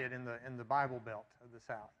like I did in the Bible Belt of the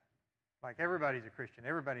South. Like everybody's a Christian.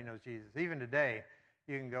 Everybody knows Jesus. Even today,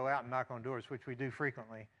 you can go out and knock on doors, which we do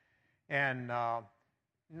frequently, and 99%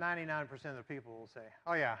 of the people will say,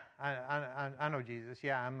 "Oh yeah, I know Jesus.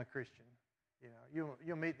 Yeah, I'm a Christian." You know,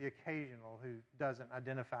 you'll meet the occasional who doesn't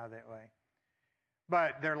identify that way,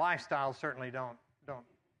 but their lifestyles certainly don't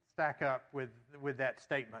stack up with that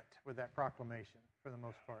statement, with that proclamation, for the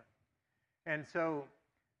most part. And so,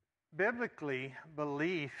 biblically,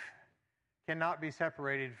 belief cannot be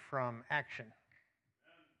separated from action.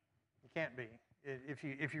 It can't be. If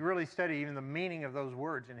you really study even the meaning of those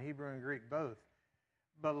words in Hebrew and Greek both,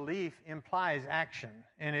 belief implies action.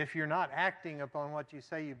 And if you're not acting upon what you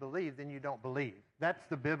say you believe, then you don't believe. That's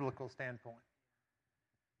the biblical standpoint.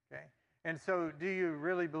 Okay? And so, do you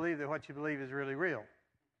really believe that what you believe is really real?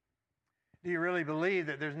 Do you really believe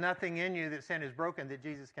that there's nothing in you that sin is broken that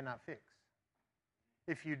Jesus cannot fix?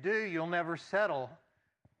 If you do, you'll never settle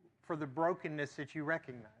for the brokenness that you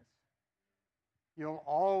recognize. You'll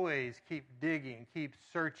always keep digging, keep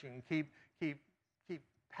searching, keep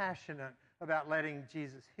passionate about letting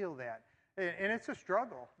Jesus heal that. And it's a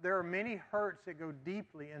struggle. There are many hurts that go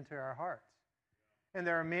deeply into our hearts. And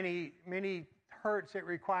there are many, many hurts that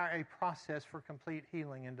require a process for complete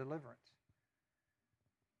healing and deliverance.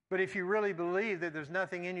 But if you really believe that there's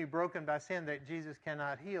nothing in you broken by sin that Jesus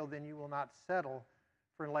cannot heal, then you will not settle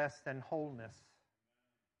for less than wholeness,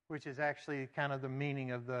 which is actually kind of the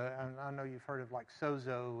meaning of I know you've heard of like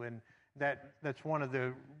sozo, and that's one of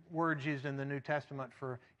the words used in the New Testament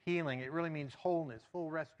for healing. It really means wholeness,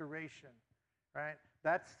 full restoration, right?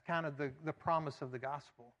 That's kind of the promise of the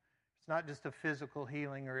gospel. It's not just a physical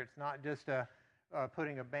healing, or it's not just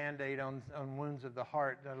putting a Band-Aid on wounds of the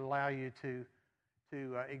heart that allow you to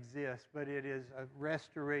exist, but it is a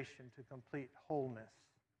restoration to complete wholeness.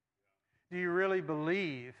 Do you really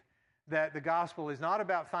believe that the gospel is not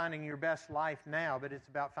about finding your best life now, but it's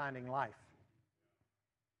about finding life?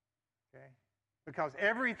 Okay? Because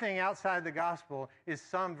everything outside the gospel is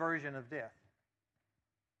some version of death.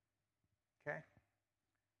 Okay?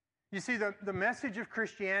 You see, the message of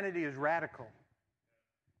Christianity is radical.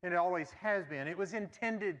 And it always has been. It was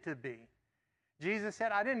intended to be. Jesus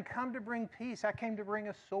said, "I didn't come to bring peace. I came to bring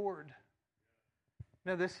a sword."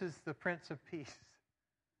 Now, this is the Prince of Peace.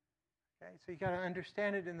 Okay, so you got to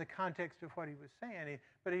understand it in the context of what he was saying.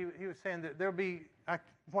 But he was saying that there'll be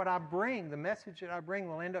what I bring, the message that I bring,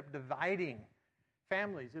 will end up dividing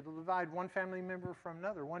families. It'll divide one family member from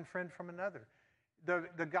another, one friend from another.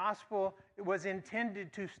 The gospel was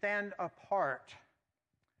intended to stand apart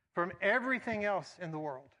from everything else in the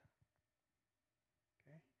world.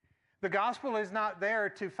 Okay? The gospel is not there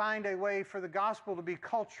to find a way for the gospel to be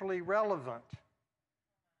culturally relevant.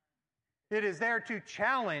 It is there to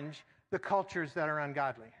challenge the cultures that are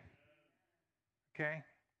ungodly. Okay?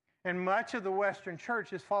 And much of the Western church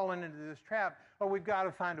has fallen into this trap. Oh, we've got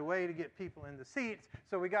to find a way to get people in the seats,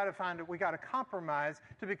 so we got to compromise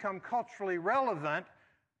to become culturally relevant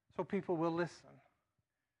so people will listen.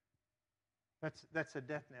 That's a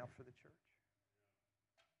death knell for the church.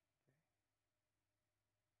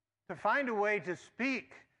 To find a way to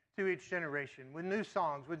speak to each generation with new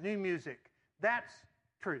songs, with new music, that's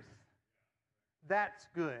truth. That's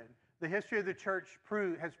good. The history of the church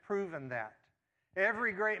has proven that.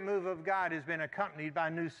 Every great move of God has been accompanied by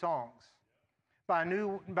new songs, by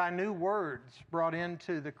new words brought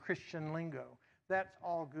into the Christian lingo. That's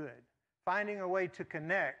all good. Finding a way to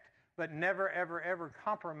connect, but never, ever, ever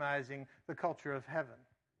compromising the culture of heaven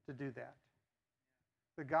to do that.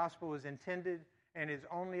 The gospel is intended and is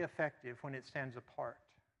only effective when it stands apart,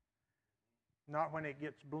 not when it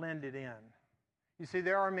gets blended in. You see,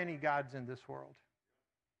 there are many gods in this world.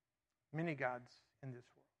 Many gods in this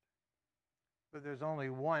world. But there's only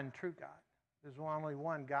one true God. There's only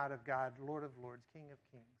one God of gods, Lord of lords, King of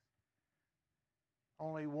kings.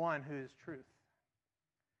 Only one who is truth.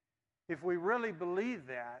 If we really believe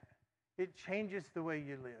that, it changes the way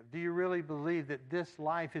you live. Do you really believe that this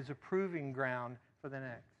life is a proving ground for the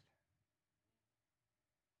next?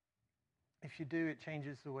 If you do, it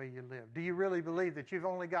changes the way you live. Do you really believe that you've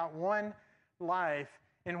only got one life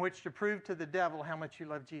in which to prove to the devil how much you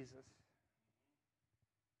love Jesus.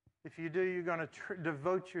 If you do, you're going to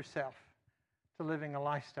devote yourself to living a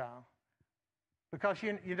lifestyle. Because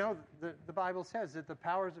you know the Bible says that the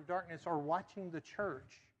powers of darkness are watching the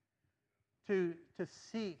church to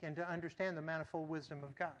seek and to understand the manifold wisdom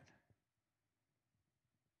of God.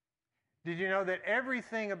 Did you know that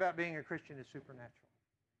everything about being a Christian is supernatural?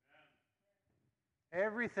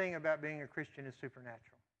 Everything about being a Christian is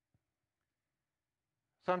supernatural.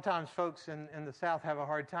 Sometimes folks in the South have a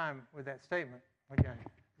hard time with that statement. Again,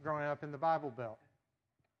 growing up in the Bible Belt,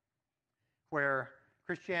 where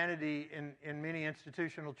Christianity in many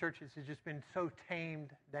institutional churches has just been so tamed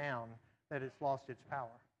down that it's lost its power.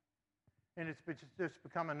 And it's just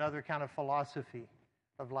become another kind of philosophy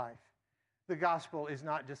of life. The gospel is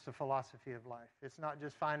not just a philosophy of life. It's not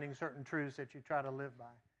just finding certain truths that you try to live by.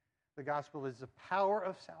 The gospel is the power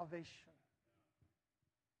of salvation.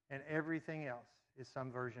 And everything else is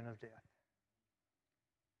some version of death.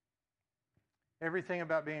 Everything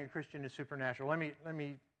about being a Christian is supernatural. Let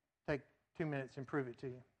me take 2 minutes and prove it to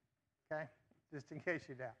you. Okay? Just in case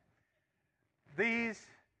you doubt. These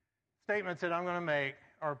statements that I'm going to make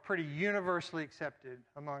are pretty universally accepted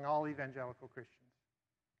among all evangelical Christians.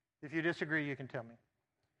 If you disagree, you can tell me.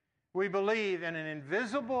 We believe in an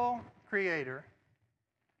invisible creator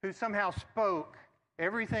who somehow spoke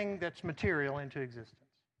everything that's material into existence.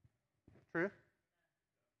 True?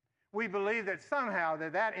 We believe that somehow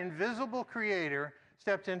that invisible creator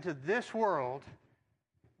stepped into this world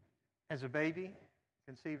as a baby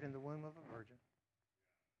conceived in the womb of a virgin.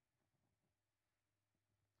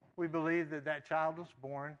 We believe that child was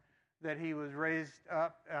born, that he was raised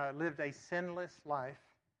up, lived a sinless life,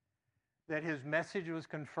 that his message was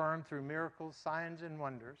confirmed through miracles, signs, and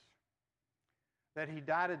wonders, that he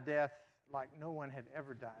died a death like no one had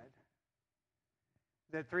ever died,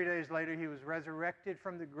 that 3 days later he was resurrected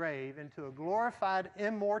from the grave into a glorified,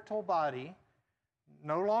 immortal body,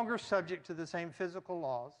 no longer subject to the same physical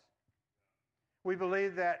laws. We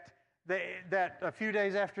believe that a few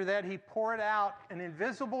days after that, he poured out an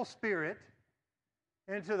invisible spirit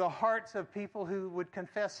into the hearts of people who would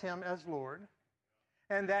confess him as Lord,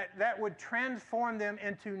 and that would transform them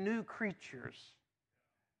into new creatures.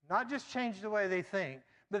 Not just change the way they think,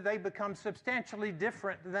 but they become substantially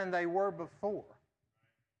different than they were before.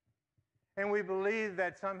 And we believe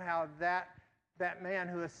that somehow that man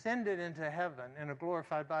who ascended into heaven in a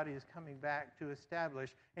glorified body is coming back to establish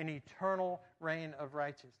an eternal reign of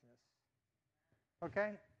righteousness.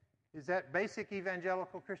 Okay? Is that basic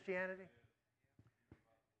evangelical Christianity?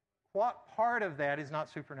 What part of that is not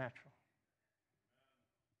supernatural?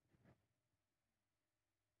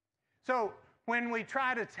 So, when we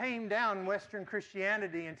try to tame down Western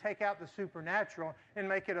Christianity and take out the supernatural and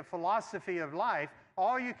make it a philosophy of life,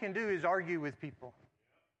 all you can do is argue with people.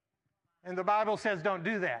 And the Bible says don't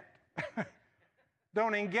do that.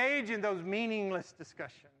 Don't engage in those meaningless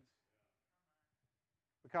discussions.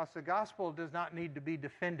 Because the gospel does not need to be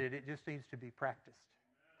defended, it just needs to be practiced.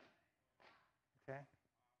 Okay?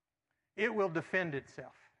 It will defend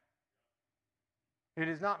itself. It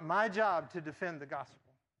is not my job to defend the gospel.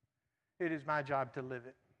 It is my job to live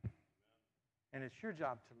it. And it's your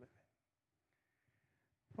job to live it.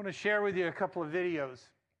 I want to share with you a couple of videos.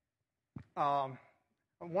 1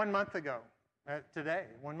 month ago,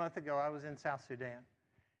 one month ago, I was in South Sudan.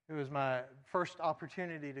 It was my first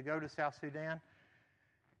opportunity to go to South Sudan.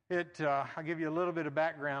 I'll give you a little bit of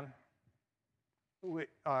background.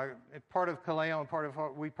 Part of Kaleo and part of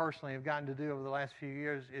what we personally have gotten to do over the last few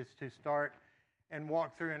years is to start and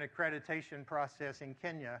walk through an accreditation process in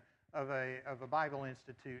Kenya of a Bible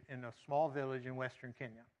Institute in a small village in western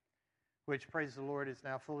Kenya, which, praise the Lord, is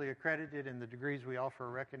now fully accredited, and the degrees we offer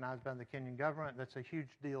are recognized by the Kenyan government. That's a huge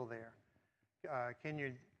deal there.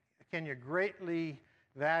 Kenya greatly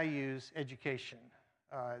values education.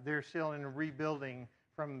 They're still in a rebuilding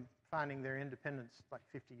from finding their independence like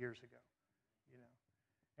 50 years ago, you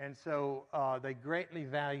know. And so they greatly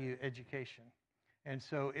value education. And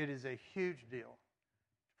so it is a huge deal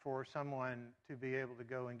for someone to be able to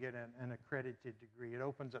go and get an accredited degree. It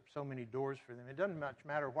opens up so many doors for them. It doesn't much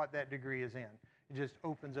matter what that degree is in. It just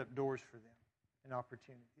opens up doors for them and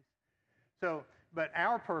opportunities. So, but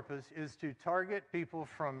our purpose is to target people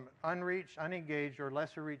from unreached, unengaged, or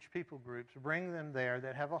lesser reached people groups, bring them there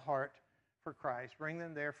that have a heart for Christ, bring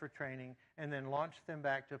them there for training, and then launch them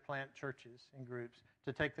back to plant churches and groups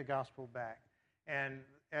to take the gospel back. And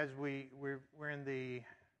as we're in the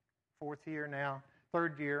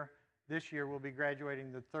third year. This year we'll be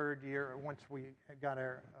graduating the third year once we got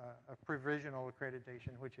our provisional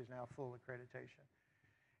accreditation, which is now full accreditation.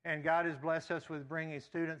 And God has blessed us with bringing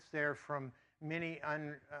students there from many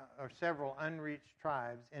or several unreached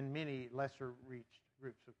tribes and many lesser reached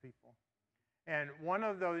groups of people. And one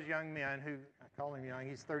of those young men, who I call him young,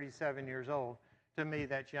 he's 37 years old. To me,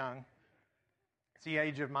 that's young. It's the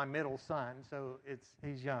age of my middle son, so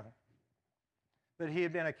he's young. But he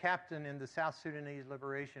had been a captain in the South Sudanese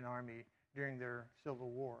Liberation Army during their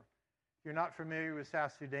civil war. If you're not familiar with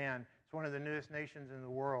South Sudan, it's one of the newest nations in the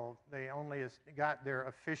world. They only got their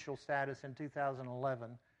official status in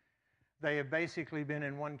 2011. They have basically been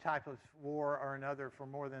in one type of war or another for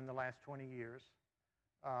more than the last 20 years.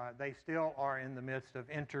 They still are in the midst of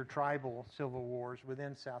intertribal civil wars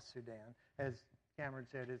within South Sudan. As Cameron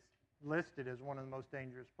said, it's listed as one of the most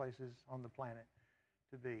dangerous places on the planet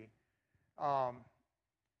to be.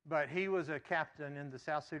 But he was a captain in the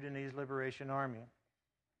South Sudanese Liberation Army.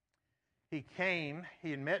 He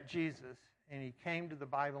had met Jesus, and he came to the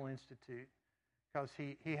Bible Institute because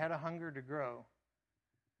he had a hunger to grow,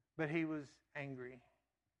 but he was angry.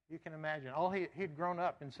 You can imagine. He'd grown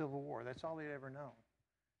up in civil war. That's all he'd ever known.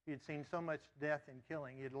 He had seen so much death and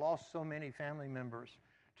killing. He had lost so many family members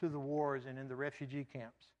to the wars and in the refugee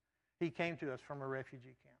camps. He came to us from a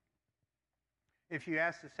refugee camp. If you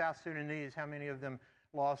ask the South Sudanese how many of them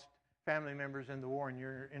lost family members in the war, and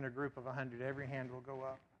you're in a group of 100, every hand will go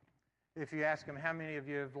up. If you ask them how many of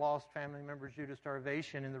you have lost family members due to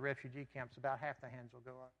starvation in the refugee camps, about half the hands will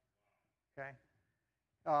go up. Okay?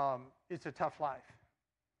 It's a tough life.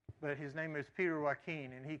 But his name is Peter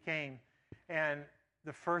Joaquin, and he came, and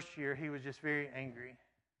the first year he was just very angry.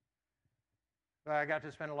 But I got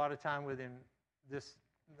to spend a lot of time with him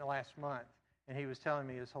the last month, and he was telling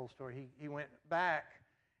me his whole story. He went back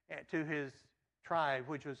to his tribe,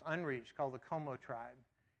 which was unreached, called the Como tribe,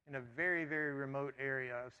 in a very, very remote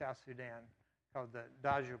area of South Sudan called the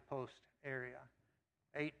Dajou Post area.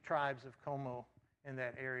 8 tribes of Como in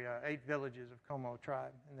that area, 8 villages of Como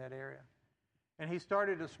tribe in that area. And he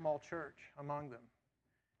started a small church among them,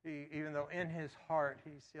 even though in his heart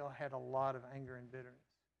he still had a lot of anger and bitterness.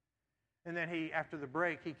 And then after the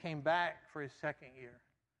break, he came back for his second year.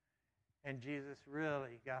 And Jesus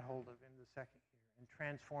really got hold of him the second year and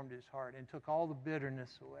transformed his heart and took all the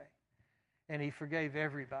bitterness away. And he forgave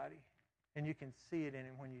everybody. And you can see it in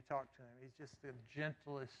him when you talk to him. He's just the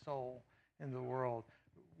gentlest soul in the world.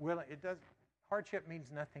 Hardship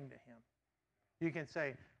means nothing to him. You can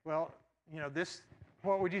say, well,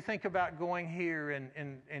 what would you think about going here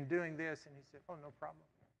and doing this? And he said, oh, no problem.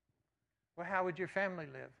 Well, how would your family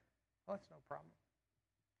live? Oh, it's no problem.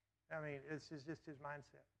 I mean, it's just his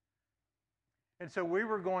mindset. And so we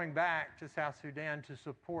were going back to South Sudan to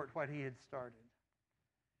support what he had started.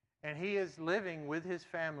 And he is living with his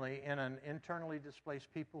family in an internally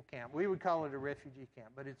displaced people camp. We would call it a refugee camp,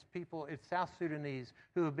 but it's South Sudanese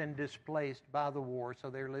who have been displaced by the war, so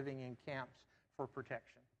they're living in camps for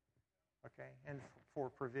protection, okay, and for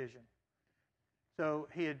provision. So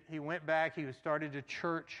he went back. He started a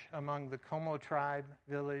church among the Como tribe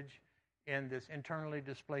village in this internally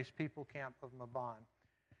displaced people camp of Maban.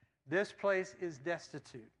 This place is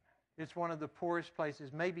destitute. It's one of the poorest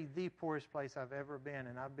places, maybe the poorest place I've ever been,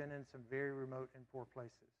 and I've been in some very remote and poor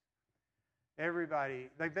places.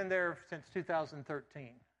 They've been there since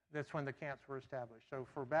 2013. That's when the camps were established. So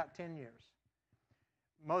for about 10 years.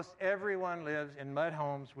 Most everyone lives in mud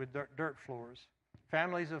homes with dirt floors.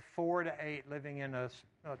 Families of 4 to 8 living in a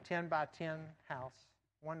 10 by 10 house,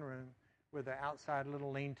 one room, with an outside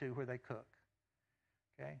little lean-to where they cook.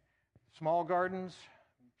 Okay? Small gardens,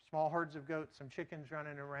 small herds of goats, some chickens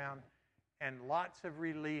running around, and lots of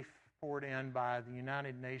relief poured in by the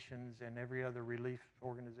United Nations and every other relief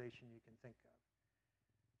organization you can think of.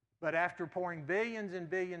 But after pouring billions and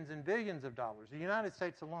billions and billions of dollars, the United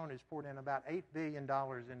States alone has poured in about $8 billion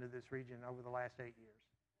into this region over the last 8 years.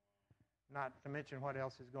 Not to mention what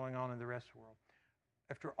else is going on in the rest of the world.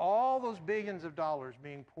 After all those billions of dollars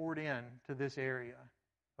being poured in to this area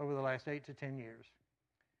over the last 8 to 10 years,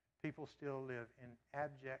 people still live in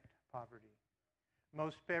abject poverty.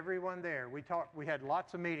 Most everyone there, we had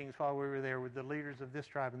lots of meetings while we were there with the leaders of this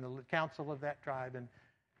tribe and the council of that tribe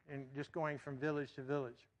and just going from village to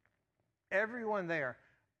village. Everyone there,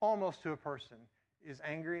 almost to a person, is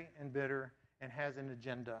angry and bitter and has an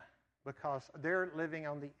agenda because they're living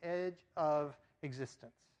on the edge of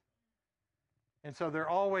existence. And so they're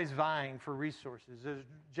always vying for resources.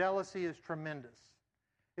 Jealousy is tremendous.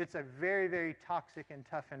 It's a very, very toxic and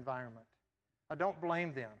tough environment. I don't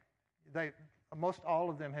blame them. Most all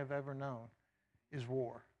of them have ever known is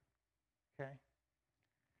war. Okay?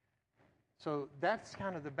 So that's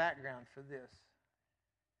kind of the background for this.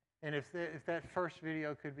 And if that first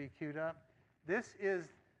video could be queued up, this is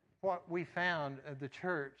what we found at the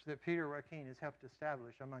church that Peter Joaquin has helped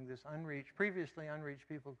establish among this previously unreached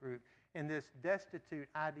people group in this destitute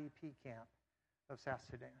IDP camp of South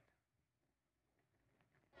Sudan.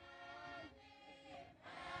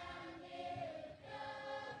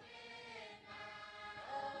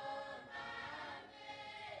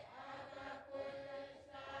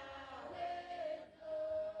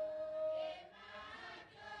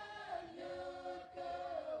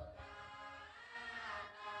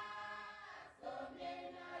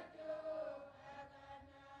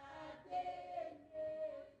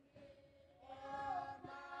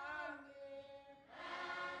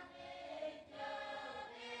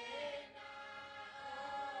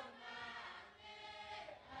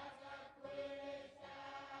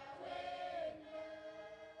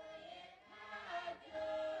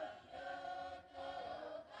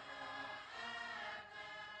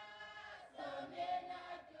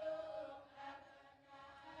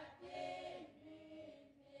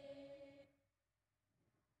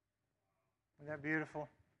 Isn't that beautiful?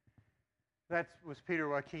 That was Peter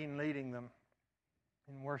Joaquin leading them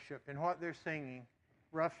in worship. And what they're singing,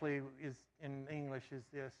 roughly, is in English is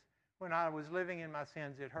this: when I was living in my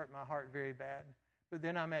sins, it hurt my heart very bad. But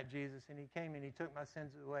then I met Jesus, and he came and he took my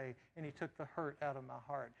sins away, and he took the hurt out of my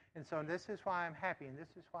heart. And so this is why I'm happy, and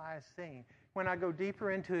this is why I sing. When I go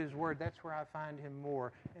deeper into his word, that's where I find him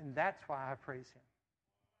more, and that's why I praise him.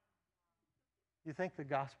 You think the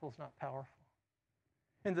gospel's not powerful?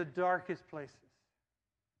 In the darkest places,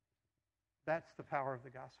 that's the power of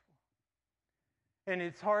the gospel. And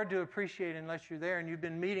it's hard to appreciate unless you're there and you've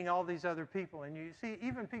been meeting all these other people. And you see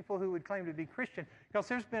even people who would claim to be Christian, because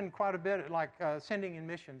there's been quite a bit, like Sending in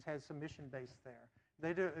Missions has some mission base there.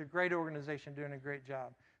 They do a great organization doing a great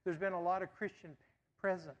job. There's been a lot of Christian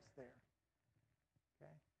presence there.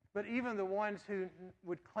 Okay? But even the ones who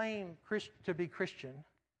would claim to be Christian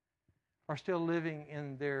are still living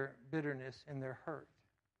in their bitterness and their hurt.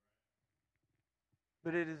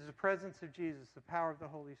 But it is the presence of Jesus, the power of the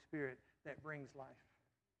Holy Spirit, that brings life.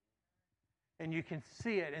 And you can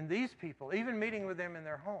see it in these people, even meeting with them in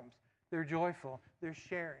their homes. They're joyful, they're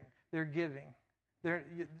sharing, they're giving.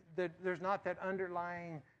 There's not that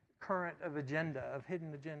underlying current of agenda, of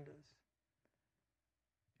hidden agendas.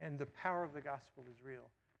 And the power of the gospel is real,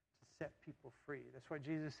 to set people free. That's what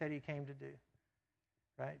Jesus said he came to do,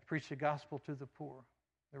 right? Preach the gospel to the poor,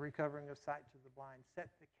 the recovering of sight to the blind, set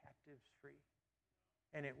the captives free.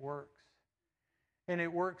 And it works. And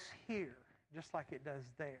it works here, just like it does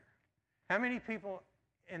there. How many people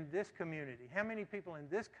in this community, how many people in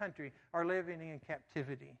this country are living in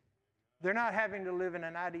captivity? They're not having to live in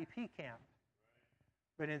an IDP camp,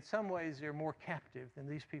 but in some ways they're more captive than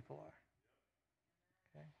these people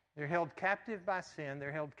are. Okay? They're held captive by sin.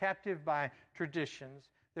 They're held captive by traditions.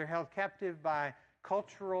 They're held captive by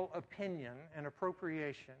cultural opinion and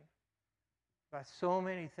appropriation, by so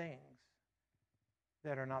many things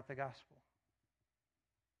that are not the gospel.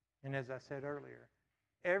 And as I said earlier,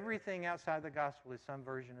 everything outside the gospel is some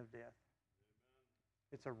version of death.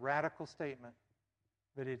 It's a radical statement,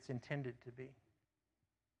 but it's intended to be.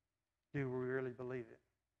 Do we really believe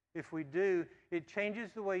it? If we do, it changes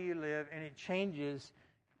the way you live, and it changes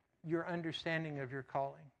your understanding of your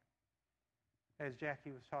calling. As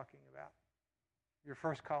Jackie was talking about, your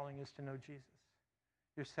first calling is to know Jesus.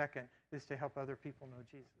 Your second is to help other people know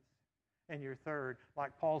Jesus. And your third,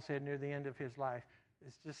 like Paul said near the end of his life,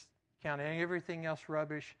 is just counting everything else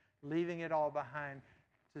rubbish, leaving it all behind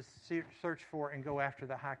to search for and go after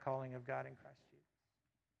the high calling of God in Christ Jesus.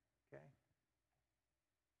 Okay?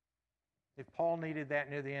 If Paul needed that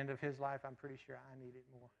near the end of his life, I'm pretty sure I need it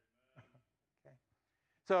more. Okay?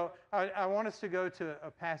 So I want us to go to a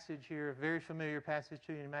passage here, a very familiar passage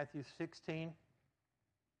to you in Matthew 16.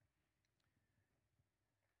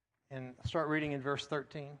 And start reading in verse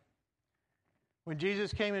 13. When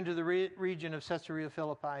Jesus came into the region of Caesarea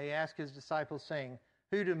Philippi, he asked his disciples, saying,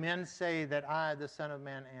 "Who do men say that I, the Son of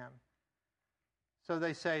Man, am?" So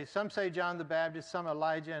they say, "Some say John the Baptist, some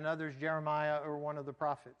Elijah, and others Jeremiah or one of the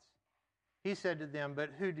prophets." He said to them, "But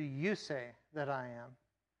who do you say that I am?"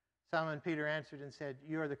 Simon Peter answered and said,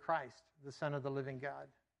 "You are the Christ, the Son of the living God."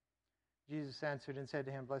 Jesus answered and said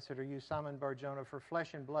to him, "Blessed are you, Simon Bar-Jonah, for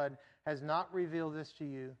flesh and blood has not revealed this to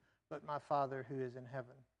you, but my Father who is in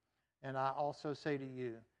heaven. And I also say to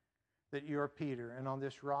you that you are Peter, and on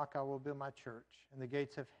this rock I will build my church, and the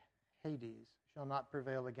gates of Hades shall not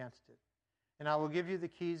prevail against it. And I will give you the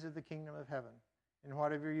keys of the kingdom of heaven. And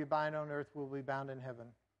whatever you bind on earth will be bound in heaven,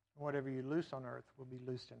 and whatever you loose on earth will be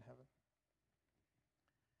loosed in heaven."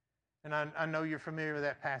 And I know you're familiar with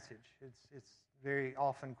that passage. It's very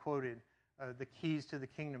often quoted the keys to the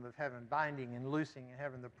kingdom of heaven, binding and loosing in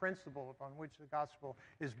heaven, the principle upon which the gospel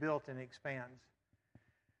is built and expands.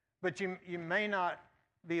 But you may not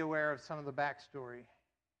be aware of some of the backstory.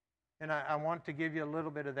 And I want to give you a little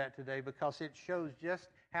bit of that today because it shows just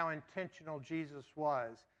how intentional Jesus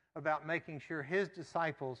was about making sure his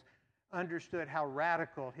disciples understood how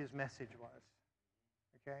radical his message was.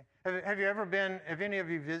 Okay? Have you ever been, have any of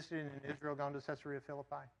you visited in Israel, gone to Caesarea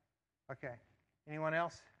Philippi? Okay. Anyone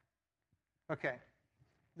else? Okay.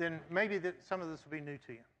 Then maybe some of this will be new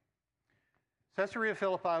to you. Caesarea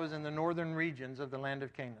Philippi was in the northern regions of the land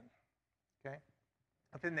of Canaan. Okay?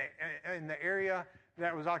 Up in the area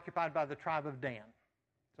that was occupied by the tribe of Dan.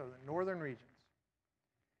 So the northern regions.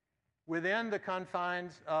 Within the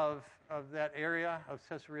confines of that area of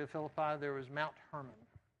Caesarea Philippi, there was Mount Hermon.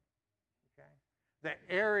 Okay?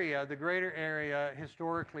 The area, the greater area,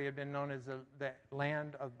 historically had been known as the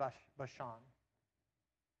land of Bashan.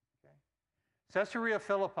 Okay? Caesarea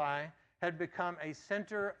Philippi had become a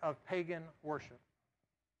center of pagan worship.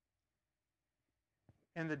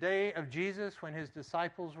 In the day of Jesus, when his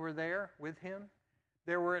disciples were there with him,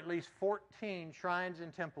 there were at least 14 shrines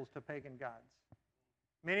and temples to pagan gods.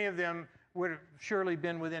 Many of them would have surely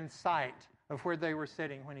been within sight of where they were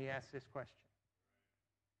sitting when he asked this question.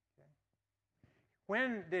 Okay.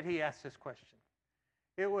 When did he ask this question?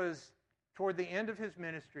 It was toward the end of his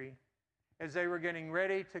ministry as they were getting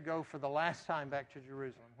ready to go for the last time back to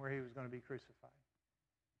Jerusalem where he was going to be crucified.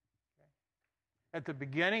 Okay. At the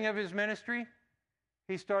beginning of his ministry,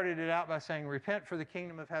 he started it out by saying, "Repent, for the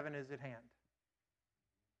kingdom of heaven is at hand."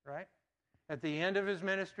 Right? At the end of his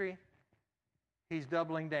ministry, he's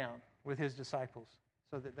doubling down with his disciples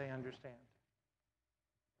so that they understand.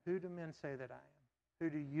 Who do men say that I am? Who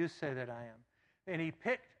do you say that I am? And he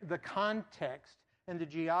picked the context and the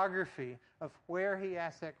geography of where he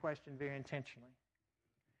asked that question very intentionally.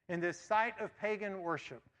 In this site of pagan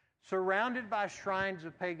worship, surrounded by shrines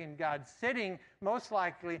of pagan gods, sitting most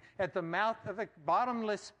likely at the mouth of a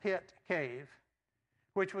bottomless pit cave,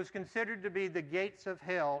 which was considered to be the gates of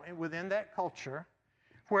hell within that culture,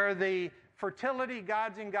 where the fertility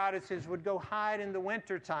gods and goddesses would go hide in the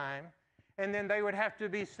wintertime, and then they would have to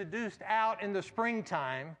be seduced out in the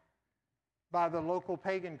springtime by the local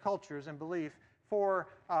pagan cultures and belief for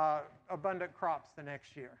abundant crops the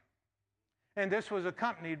next year. And this was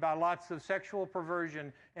accompanied by lots of sexual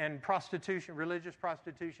perversion and prostitution, religious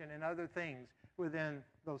prostitution, and other things within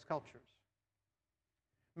those cultures.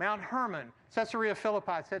 Mount Hermon, Caesarea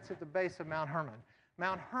Philippi sits at the base of Mount Hermon.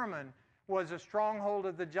 Mount Hermon was a stronghold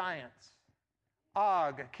of the giants.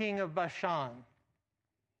 Og, king of Bashan,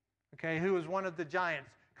 okay, who was one of the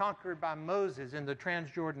giants conquered by Moses in the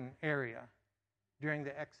Transjordan area during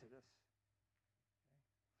the Exodus.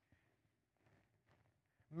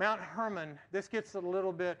 Mount Hermon, this gets a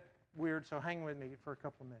little bit weird, so hang with me for a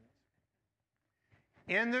couple of minutes.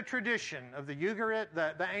 In the tradition of the Ugarit,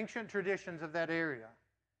 the ancient traditions of that area,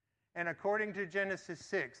 and according to Genesis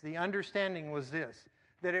 6, the understanding was this,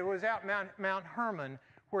 that it was at Mount Hermon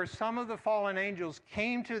where some of the fallen angels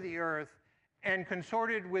came to the earth and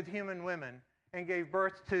consorted with human women and gave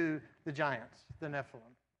birth to the giants, the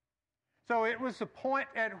Nephilim. So it was the point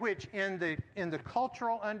at which in the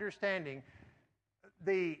cultural understanding,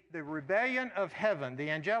 the rebellion of heaven, the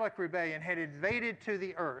angelic rebellion, had invaded to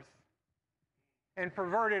the earth and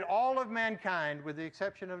perverted all of mankind with the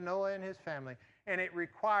exception of Noah and his family. And it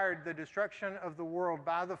required the destruction of the world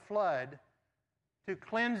by the flood to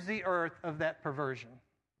cleanse the earth of that perversion.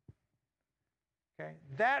 Okay?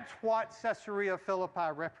 That's what Caesarea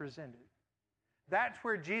Philippi represented. That's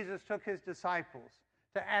where Jesus took his disciples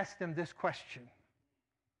to ask them this question.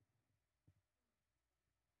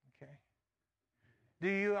 Okay? Do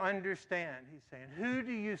you understand? He's saying, who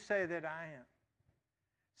do you say that I am?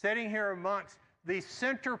 Sitting here amongst the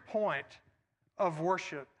center point of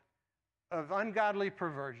worship, of ungodly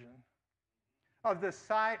perversion, of the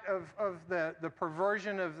site of the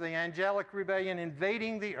perversion of the angelic rebellion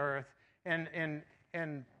invading the earth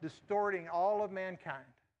and distorting all of mankind.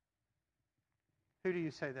 Who do you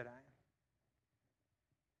say that I am?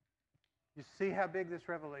 You see how big this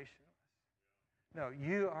revelation was? No,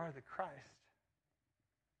 you are the Christ.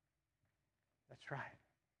 That's right.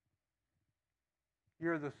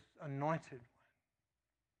 You're the anointed one.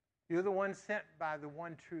 You're the one sent by the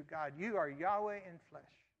one true God. You are Yahweh in flesh.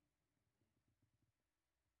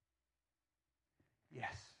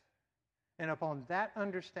 Yes. And upon that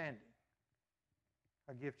understanding,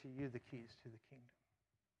 I give to you the keys to the kingdom.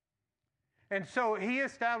 And so he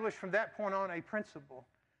established from that point on a principle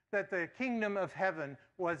that the kingdom of heaven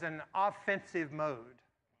was an offensive mode,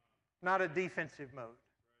 not a defensive mode.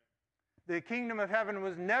 The kingdom of heaven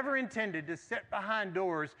was never intended to sit behind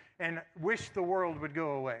doors and wish the world would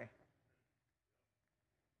go away,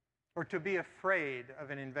 or to be afraid of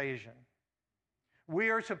an invasion.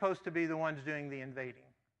 We are supposed to be the ones doing the invading.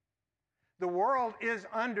 The world is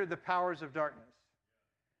under the powers of darkness.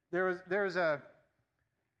 There's a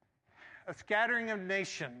scattering of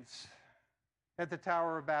nations at the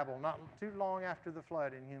Tower of Babel, not too long after the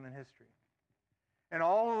flood in human history. And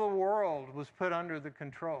all of the world was put under the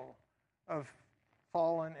control of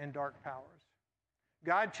fallen and dark powers.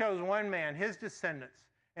 God chose one man, his descendants,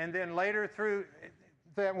 and then later through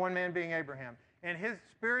that one man being Abraham, and his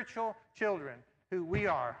spiritual children, who we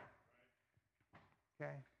are,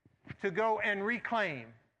 okay, to go and reclaim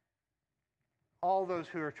all those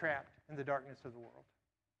who are trapped in the darkness of the world.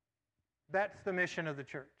 That's the mission of the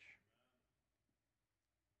church.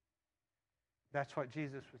 That's what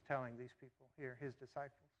Jesus was telling these people here, his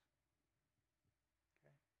disciples.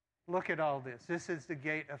 Okay. Look at all this. This is the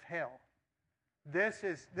gate of hell. This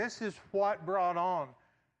is what brought on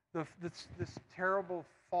this terrible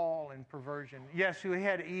fall and perversion. Yes, we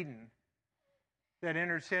had Eden that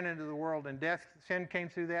entered sin into the world, and sin came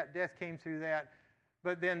through that, death came through that.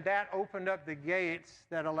 But then that opened up the gates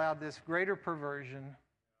that allowed this greater perversion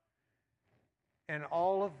and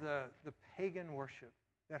all of the pagan worship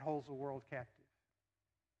that holds the world captive.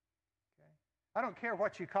 Okay? I don't care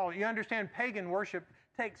what you call it. You understand, pagan worship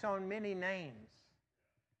takes on many names.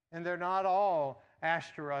 And they're not all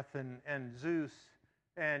Ashtaroth and Zeus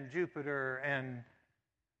and Jupiter, and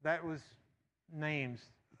that was names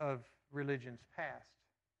of religions past.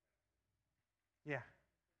 Yeah.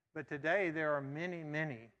 But today there are many,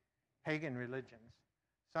 many pagan religions,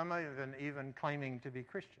 some even claiming to be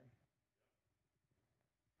Christian.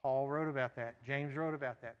 Paul wrote about that. James wrote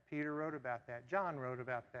about that. Peter wrote about that. John wrote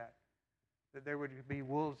about that there would be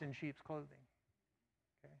wolves in sheep's clothing.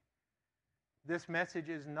 Okay? This message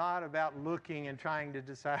is not about looking and trying to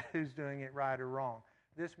decide who's doing it right or wrong.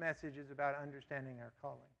 This message is about understanding our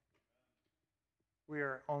calling. We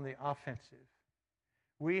are on the offensive.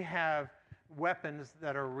 We have weapons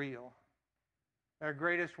that are real. Our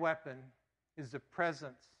greatest weapon is the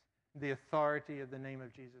presence, the authority of the name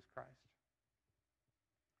of Jesus Christ.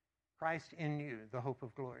 Christ in you, the hope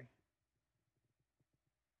of glory.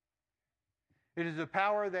 It is a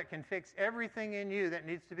power that can fix everything in you that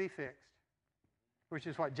needs to be fixed, which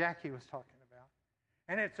is what Jackie was talking about.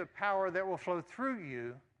 And it's a power that will flow through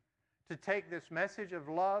you to take this message of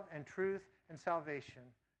love and truth and salvation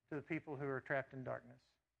to the people who are trapped in darkness.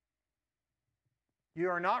 You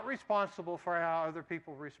are not responsible for how other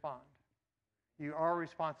people respond. You are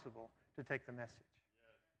responsible to take the message.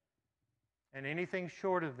 And anything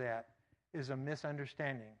short of that is a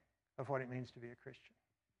misunderstanding of what it means to be a Christian.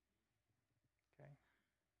 Okay?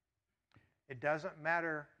 It doesn't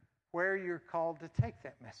matter where you're called to take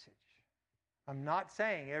that message. I'm not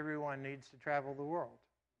saying everyone needs to travel the world,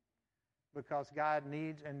 because God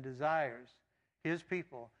needs and desires his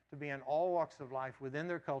people to be in all walks of life, within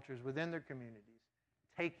their cultures, within their communities,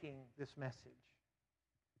 taking this message.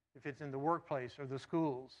 If it's in the workplace or the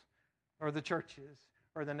schools or the churches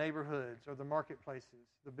or the neighborhoods or the marketplaces,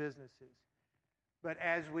 the businesses. But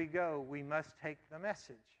as we go, we must take the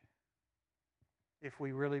message if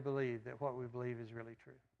we really believe that what we believe is really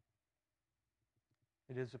true.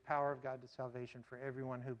 It is the power of God to salvation for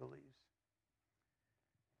everyone who believes.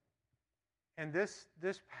 And this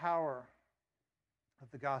power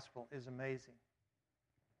of the gospel is amazing.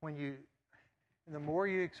 The more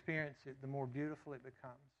you experience it, the more beautiful it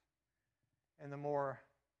becomes. And the more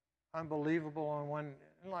unbelievable on one,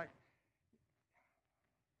 like,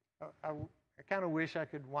 I kind of wish I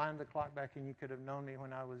could wind the clock back and you could have known me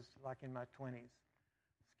when I was like in my 20s.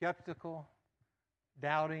 Skeptical,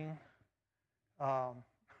 doubting. I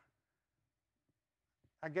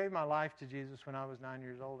gave my life to Jesus when I was 9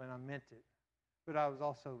 years old, and I meant it. But I was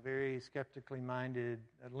also very skeptically minded,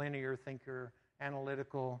 a linear thinker,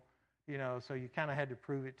 analytical, so you kind of had to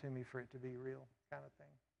prove it to me for it to be real, kind of thing.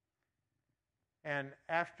 And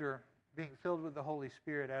after being filled with the Holy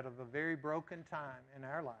Spirit out of a very broken time in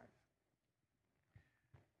our lives,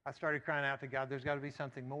 I started crying out to God, there's got to be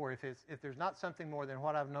something more. If there's not something more than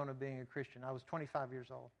what I've known of being a Christian, I was 25 years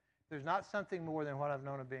old. If there's not something more than what I've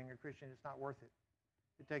known of being a Christian, it's not worth it.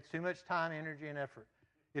 It takes too much time, energy, and effort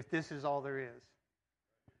if this is all there is.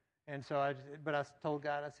 And so I told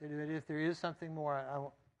God, I said, if there is something more,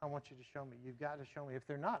 I want you to show me. You've got to show me. If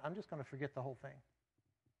they're not, I'm just going to forget the whole thing.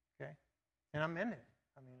 Okay? And I'm in it.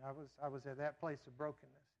 I mean, I was at that place of brokenness.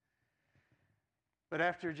 But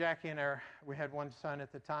after Jackie and we had one son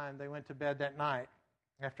at the time, they went to bed that night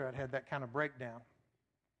after I'd had that kind of breakdown.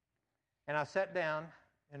 And I sat down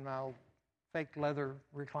in my old fake leather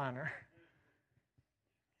recliner.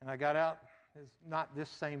 And I got out, it's not this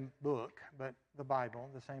same book, but the Bible,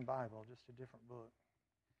 the same Bible, just a different book.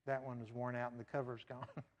 That one was worn out and the cover's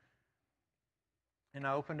gone. And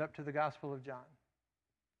I opened up to the Gospel of John.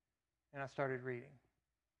 And I started reading.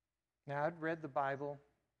 Now, I'd read the Bible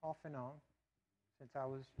off and on since I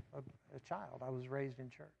was a child. I was raised in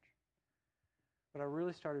church. But I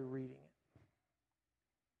really started reading it.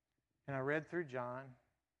 And I read through John,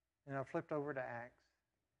 and I flipped over to Acts,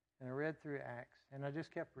 and I read through Acts, and I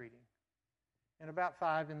just kept reading. And about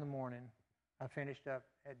 5 in the morning, I finished up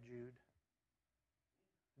at Jude.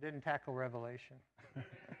 Didn't tackle Revelation.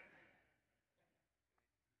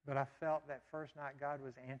 But I felt that first night God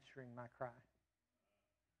was answering my cry.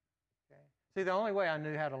 Okay? See, the only way I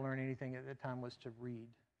knew how to learn anything at the time was to read.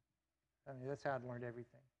 I mean, that's how I'd learned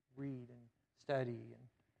everything. Read and study.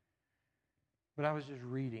 But I was just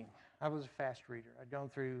reading. I was a fast reader. I'd gone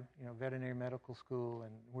through, veterinary medical school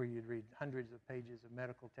and where you'd read hundreds of pages of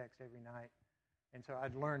medical text every night. And so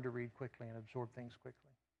I'd learned to read quickly and absorb things quickly.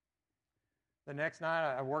 The next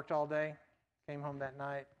night, I worked all day, came home that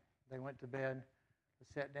night. They went to bed.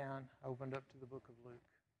 I sat down, I opened up to the book of Luke.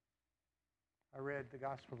 I read the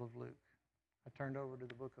Gospel of Luke. I turned over to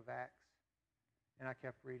the book of Acts, and I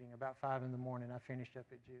kept reading. About 5 in the morning, I finished up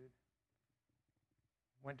at Jude.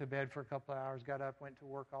 Went to bed for a couple of hours, got up, went to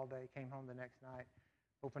work all day, came home the next night,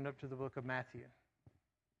 opened up to the book of Matthew.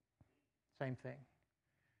 Same thing.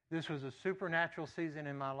 This was a supernatural season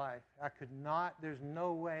in my life. There's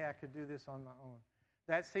no way I could do this on my own.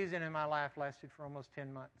 That season in my life lasted for almost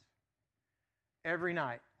 10 months. Every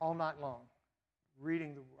night, all night long,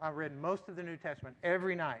 I read most of the New Testament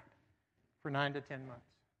every night for 9 to 10 months.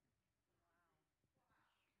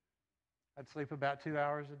 I'd sleep about 2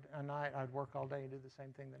 hours a night. I'd work all day and do the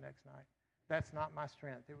same thing the next night. That's not my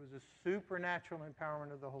strength. It was a supernatural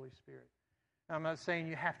empowerment of the Holy Spirit. Now, I'm not saying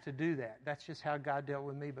you have to do that. That's just how God dealt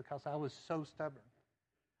with me because I was so stubborn.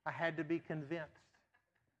 I had to be convinced.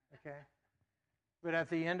 Okay? But at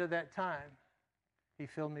the end of that time, He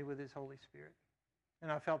filled me with His Holy Spirit.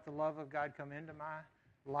 And I felt the love of God come into my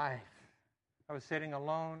life. I was sitting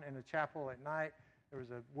alone in a chapel at night. There was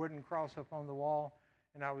a wooden cross up on the wall,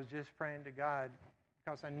 and I was just praying to God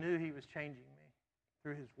because I knew He was changing me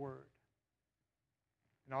through His Word.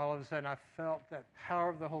 And all of a sudden, I felt that power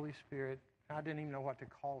of the Holy Spirit. I didn't even know what to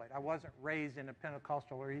call it. I wasn't raised in a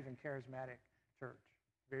Pentecostal or even charismatic church.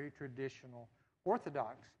 Very traditional,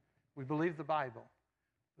 Orthodox. We believe the Bible,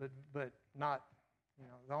 but not.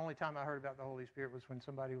 The only time I heard about the Holy Spirit was when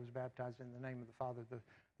somebody was baptized in the name of the Father,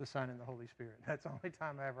 the Son, and the Holy Spirit. That's the only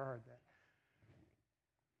time I ever heard that.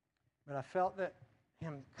 But I felt that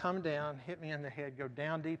Him come down, hit me in the head, go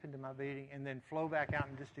down deep into my being, and then flow back out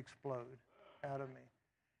and just explode out of me.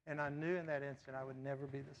 And I knew in that instant I would never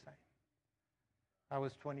be the same. I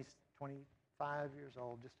was 25 years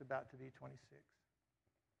old, just about to be 26.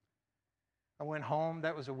 I went home.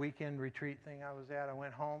 That was a weekend retreat thing I was at. I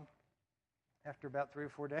went home. After about 3 or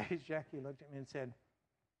 4 days, Jackie looked at me and said,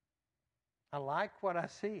 I like what I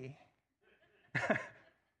see.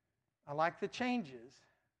 I like the changes.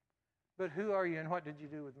 But who are you and what did you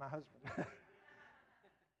do with my husband?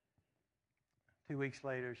 2 weeks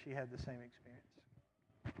later, she had the same experience.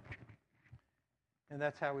 And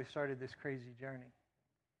that's how we started this crazy journey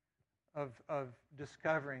of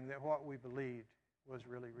discovering that what we believed was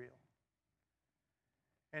really real.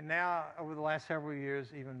 And now, over the last several years,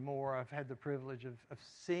 even more, I've had the privilege of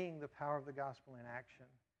seeing the power of the gospel in action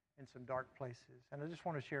in some dark places. And I just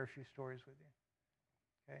want to share a few stories with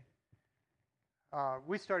you. Okay?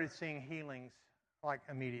 We started seeing healings like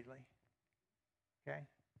immediately. Okay?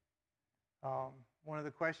 One of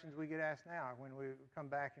the questions we get asked now when we come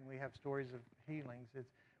back and we have stories of healings is,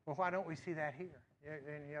 well, why don't we see that here?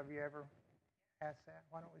 Any of you ever asked that?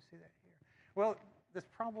 Why don't we see that here? Well, there's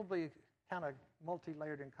probably kind of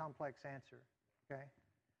multi-layered and complex answer, okay?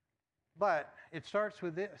 But it starts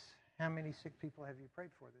with this. How many sick people have you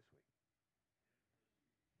prayed for this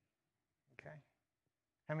week? Okay?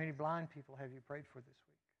 How many blind people have you prayed for this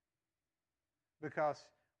week? Because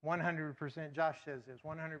 100%, Josh says this,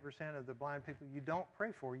 100% of the blind people you don't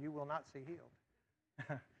pray for, you will not see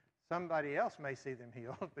healed. Somebody else may see them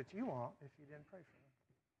healed, but you won't if you didn't pray for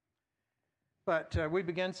them. But we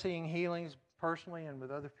began seeing healings personally and with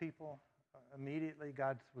other people. Immediately,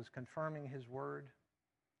 God was confirming His word.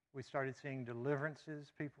 We started seeing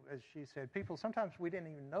deliverances. People, as she said, people, sometimes we didn't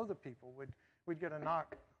even know the people. We'd get a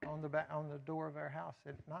knock on the door of our house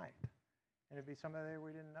at night, and it'd be somebody there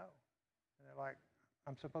we didn't know. And they're like,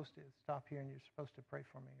 I'm supposed to stop here, and you're supposed to pray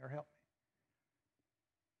for me or help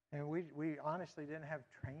me. And we honestly didn't have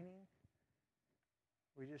training.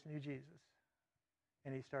 We just knew Jesus.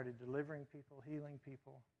 and he started delivering people, healing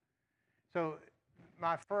people. So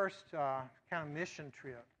my first kind of mission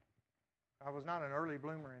trip, I was not an early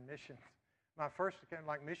bloomer in missions. My first kind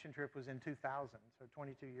of mission trip was in 2000, so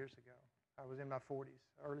 22 years ago. I was in my 40s,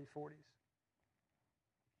 early 40s,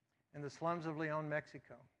 in the slums of Leon,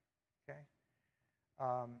 Mexico. Okay.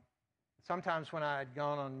 Sometimes when I had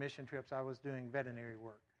gone on mission trips, I was doing veterinary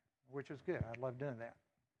work, which was good. I loved doing that,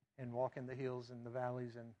 and walking the hills and the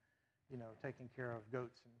valleys, and taking care of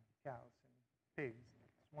goats and cows and pigs.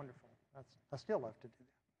 It's wonderful. I still love to do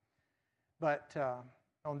that. But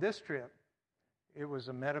on this trip, it was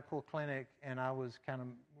a medical clinic, and I was kind of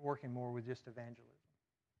working more with just evangelism.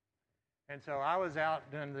 And so I was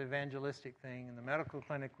out doing the evangelistic thing, and the medical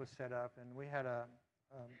clinic was set up, and we had a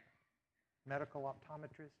medical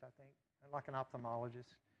optometrist, I think, like an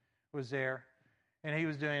ophthalmologist, was there, and he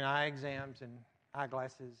was doing eye exams and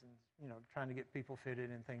eyeglasses and, trying to get people fitted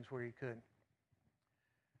and things where he could.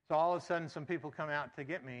 So all of a sudden, some people come out to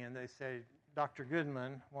get me, and they say, Dr.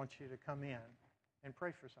 Goodman wants you to come in and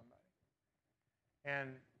pray for somebody. And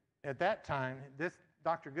at that time, this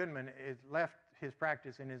Dr. Goodman has left his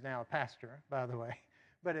practice and is now a pastor, by the way.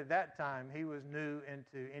 But at that time, he was new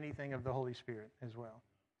into anything of the Holy Spirit as well.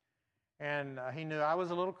 And he knew I was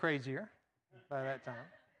a little crazier by that time.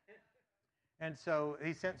 And so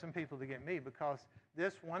he sent some people to get me, because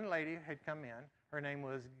this one lady had come in. Her name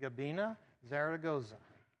was Gabina Zaragoza.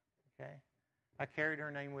 Okay? I carried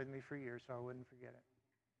her name with me for years so I wouldn't forget it.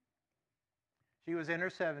 She was in her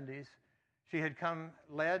 70s. She had come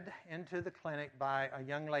led into the clinic by a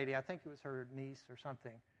young lady, I think it was her niece or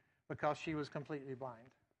something, because she was completely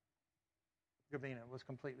blind. Gabina was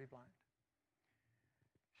completely blind.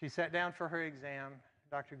 She sat down for her exam.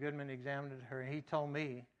 Dr. Goodman examined her, and he told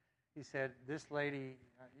me, he said, this lady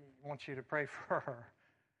wants you to pray for her,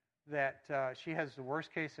 that she has the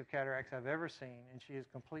worst case of cataracts I've ever seen, and she is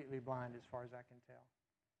completely blind as far as I can tell.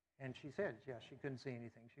 And she said, yeah, she couldn't see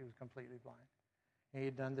anything. She was completely blind. And he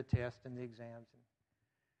had done the test and the exams.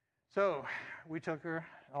 So we took her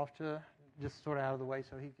off to just sort of out of the way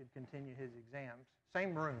so he could continue his exams.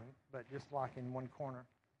 Same room, but just locked in one corner.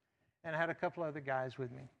 And I had a couple other guys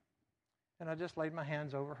with me. And I just laid my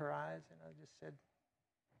hands over her eyes, and I just said,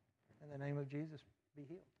 in the name of Jesus, be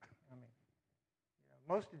healed. I mean,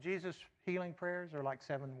 most of Jesus' healing prayers are like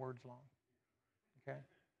 7 words long. Okay?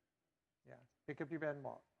 Yeah. Pick up your bed and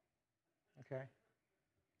walk. Okay?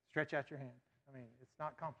 Stretch out your hand. I mean, it's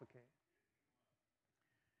not complicated.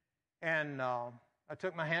 And I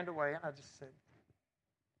took my hand away, and I just said,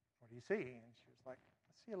 what do you see? And she was like,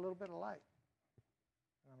 I see a little bit of light.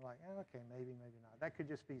 And I'm like, okay, maybe not. That could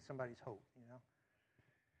just be somebody's hope,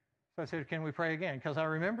 So I said, can we pray again? Because I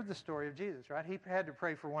remembered the story of Jesus, right? He had to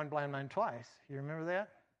pray for one blind man twice. You remember that?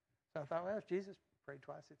 So I thought, well, if Jesus prayed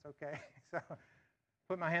twice, it's okay. So I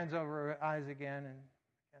put my hands over her eyes again,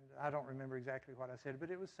 and I don't remember exactly what I said, but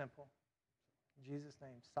it was simple. In Jesus'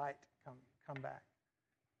 name, sight, come back.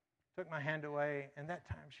 Took my hand away, and that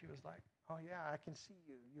time she was like, oh, yeah, I can see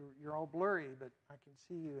you. You're all blurry, but I can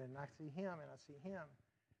see you, and I see him, and I see him.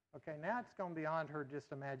 Okay, now it's gone beyond her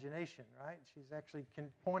just imagination, right? She's actually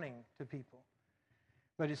pointing to people.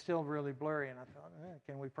 But it's still really blurry, and I thought,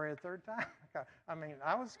 can we pray a third time? I mean,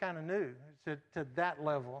 I was kind of new to that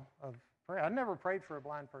level of prayer. I'd never prayed for a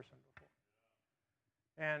blind person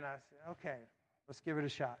before. And I said, okay, let's give it a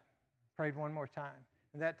shot. Prayed one more time.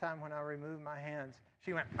 And that time when I removed my hands,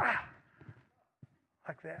 she went,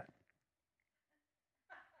 like that.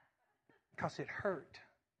 Because it hurt.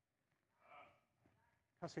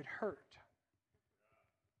 Because it hurt.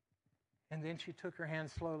 And then she took her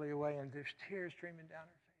hand slowly away, and there's tears streaming down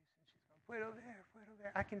her face. And she's going, put it over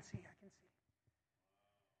there. I can see.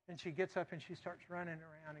 And she gets up and she starts running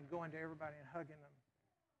around and going to everybody and hugging them.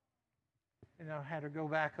 And I had her go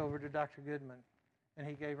back over to Dr. Goodman, and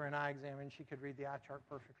he gave her an eye exam, and she could read the eye chart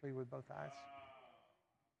perfectly with both eyes.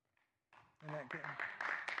 Isn't that good?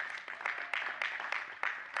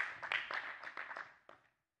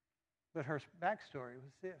 But her backstory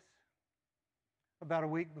was this. About a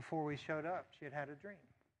week before we showed up, she had a dream.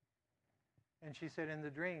 And she said in the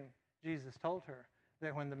dream, Jesus told her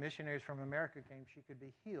that when the missionaries from America came, she could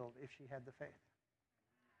be healed if she had the faith.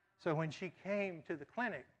 So when she came to the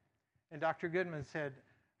clinic, and Dr. Goodman said,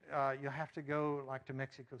 you'll have to go like to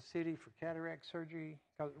Mexico City for cataract surgery,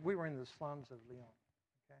 because we were in the slums of Leon.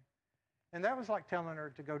 Okay? And that was like telling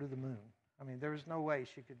her to go to the moon. I mean, there was no way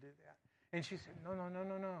she could do that. And she said,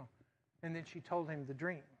 no. And then she told him the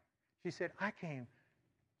dream. She said, I came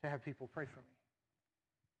to have people pray for me.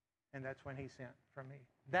 And that's when he sent for me.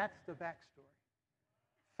 That's the backstory.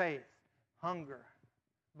 Faith, hunger,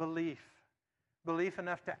 belief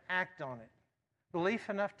enough to act on it, Belief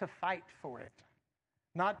enough to fight for it,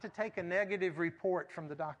 not to take a negative report from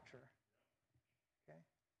the doctor. Okay?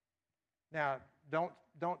 Now,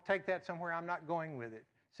 don't take that somewhere I'm not going with it.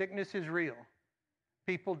 Sickness is real.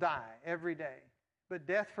 People die every day. But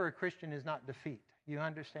death for a Christian is not defeat. You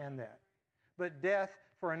understand that? But death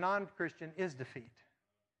for a non-Christian is defeat.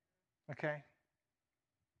 Okay?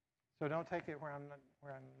 So don't take it where I'm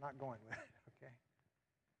not going with it. Okay?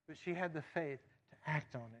 But she had the faith to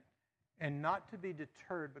act on it and not to be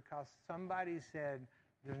deterred because somebody said,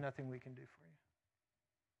 there's nothing we can do for you.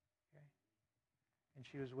 Okay? And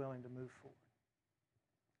she was willing to move forward.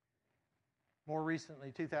 More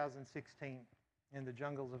recently, 2016, in the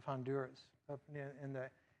jungles of Honduras, up in the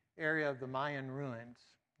area of the Mayan ruins,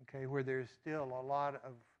 okay, where there's still a lot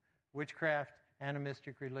of witchcraft,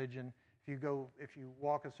 animistic religion. If you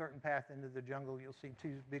walk a certain path into the jungle, you'll see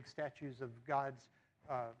two big statues of gods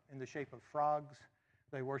in the shape of frogs.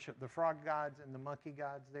 They worship the frog gods and the monkey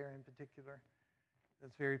gods there in particular.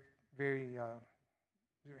 That's very, very,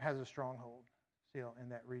 has a stronghold still in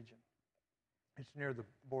that region. It's near the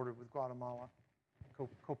border with Guatemala.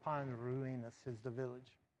 Copan Ruinas is the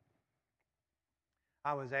village.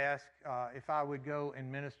 I was asked if I would go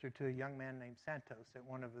and minister to a young man named Santos that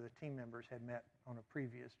one of the team members had met on a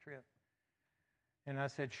previous trip. And I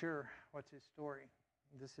said, sure, what's his story?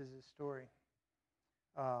 This is his story.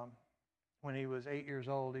 When he was 8 years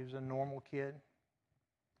old, he was a normal kid.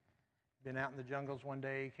 Been out in the jungles one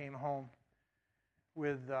day, he came home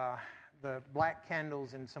with the black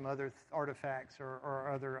candles and some other artifacts or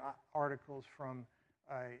other articles from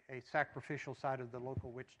a sacrificial site of the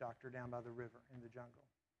local witch doctor down by the river in the jungle.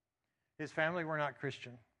 His family were not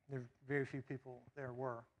Christian. There very few people there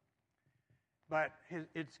were. But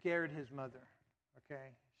it scared his mother, okay?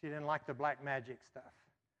 She didn't like the black magic stuff.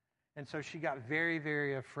 And so she got very,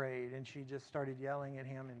 very afraid, and she just started yelling at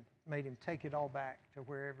him and made him take it all back to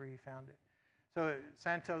wherever he found it. So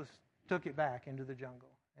Santos took it back into the jungle,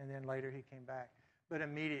 and then later he came back. But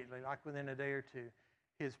immediately, like within a day or two,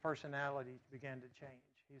 his personality began to change.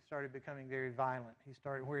 He started becoming very violent. He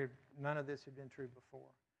started where none of this had been true before.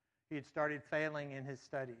 He had started failing in his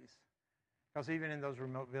studies, because even in those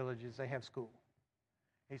remote villages, they have school.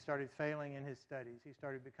 He started failing in his studies. He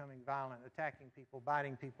started becoming violent, attacking people,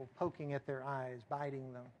 biting people, poking at their eyes,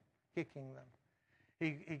 biting them, kicking them.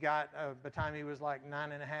 He got, by the time he was like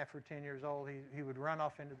 9.5 or 10 years old, he would run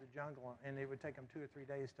off into the jungle, and it would take him 2 or 3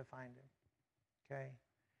 days to find him. Okay?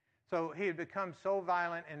 So he had become so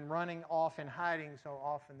violent and running off and hiding so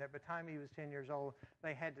often that by the time he was 10 years old,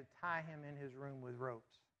 they had to tie him in his room with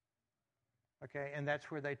ropes. Okay, and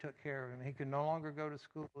that's where they took care of him. He could no longer go to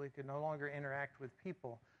school. He could no longer interact with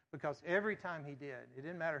people because every time he did, it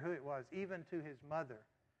didn't matter who it was, even to his mother,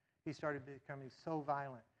 he started becoming so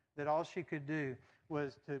violent that all she could do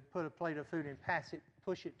was to put a plate of food and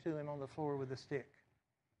push it to him on the floor with a stick.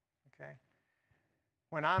 Okay?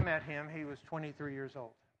 When I met him, he was 23 years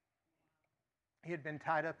old. He had been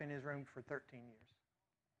tied up in his room for 13 years.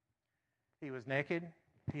 He was naked.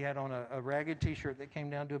 He had on a ragged T-shirt that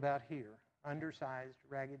came down to about here. Undersized,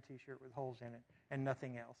 ragged T-shirt with holes in it, and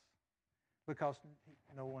nothing else, because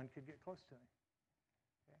no one could get close to him.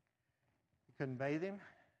 Okay? You couldn't bathe him.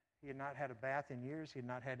 He had not had a bath in years. He had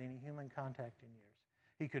not had any human contact in years.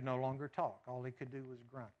 He could no longer talk. All he could do was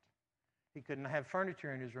grunt. He couldn't have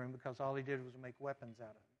furniture in his room because all he did was make weapons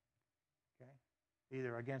out of it, okay?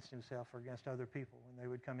 Either against himself or against other people when they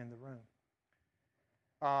would come in the room.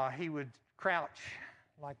 He would crouch,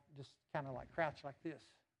 just kind of crouch like this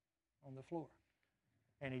on the floor.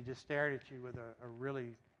 And he just stared at you with a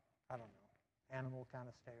really, animal kind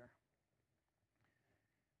of stare.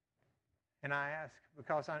 And I asked,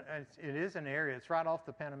 because it is an area, it's right off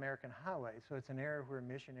the Pan American Highway, so it's an area where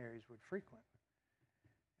missionaries would frequent.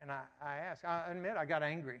 And I asked, I admit I got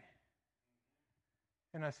angry.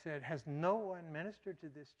 And I said, has no one ministered to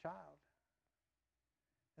this child?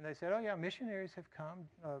 And they said, oh yeah, missionaries have come.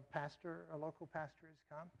 A local pastor has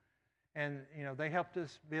come. And, they helped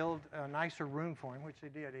us build a nicer room for him, which they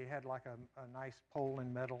did. He had like a nice pole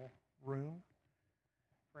and metal room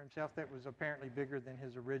for himself that was apparently bigger than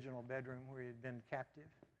his original bedroom where he had been captive.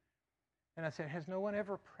 And I said, has no one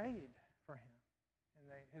ever prayed for him?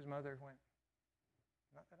 And his mother went,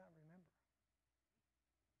 not that I remember.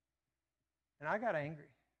 And I got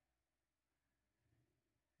angry.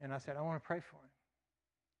 And I said, I want to pray for him.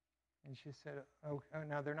 And she said, oh,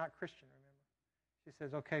 now they're not Christian, remember? She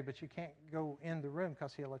says, okay, but you can't go in the room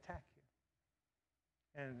because he'll attack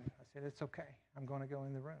you. And I said, it's okay. I'm going to go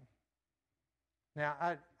in the room. Now,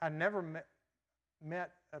 I never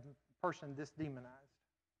met a person this demonized.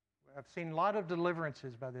 I've seen a lot of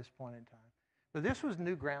deliverances by this point in time. But this was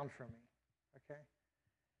new ground for me. okay?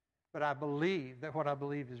 But I believe that what I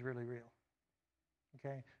believe is really real,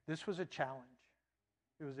 okay? This was a challenge.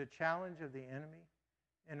 It was a challenge of the enemy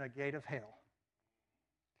in a gate of hell,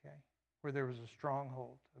 okay, where there was a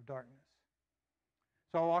stronghold of darkness.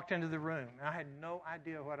 So I walked into the room, and I had no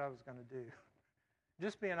idea what I was going to do.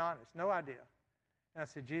 Just being honest, no idea. And I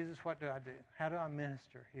said, Jesus, what do I do? How do I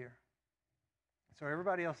minister here? So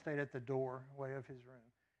everybody else stayed at the doorway of his room.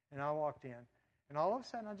 And I walked in. And all of a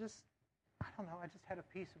sudden, I just had a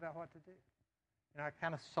peace about what to do. And I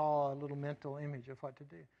kind of saw a little mental image of what to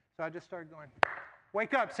do. So I just started going,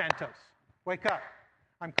 wake up, Santos. Wake up.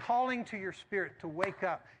 I'm calling to your spirit to wake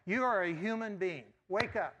up. You are a human being.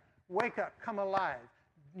 Wake up. Wake up. Come alive.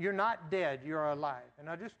 You're not dead. You're alive. And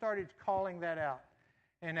I just started calling that out.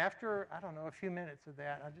 And after, a few minutes of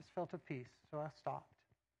that, I just felt a peace. So I stopped.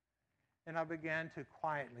 And I began to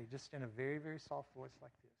quietly, just in a very, very soft voice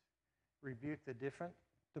like this, rebuke the different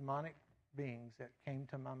demonic beings that came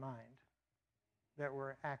to my mind that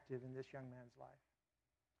were active in this young man's life.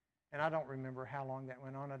 And I don't remember how long that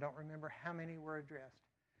went on. I don't remember how many were addressed.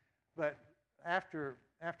 But after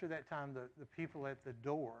that time, the people at the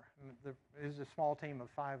door, it was a small team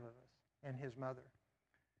of 5 of us and his mother,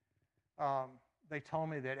 they told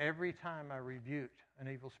me that every time I rebuked an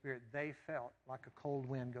evil spirit, they felt like a cold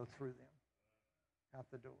wind go through them out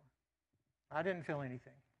the door. I didn't feel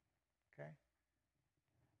anything, okay?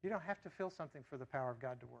 You don't have to feel something for the power of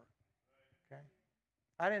God to work, okay?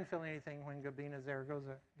 I didn't feel anything when Gabina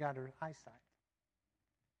Zaragoza got her eyesight.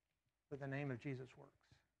 But the name of Jesus works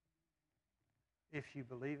if you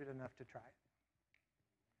believe it enough to try it.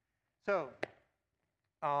 So,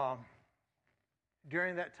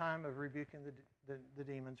 during that time of rebuking the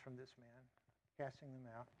demons from this man, casting them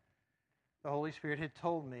out, the Holy Spirit had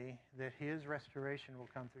told me that his restoration will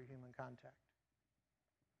come through human contact.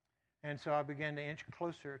 And so I began to inch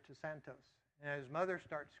closer to Santos. And his mother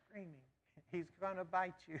starts screaming, he's going to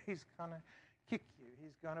bite you, he's going to kick you,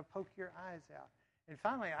 he's going to poke your eyes out. And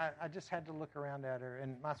finally, I just had to look around at her,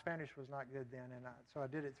 and my Spanish was not good then, so I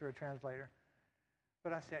did it through a translator.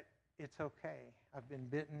 But I said, it's okay. I've been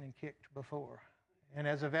bitten and kicked before. And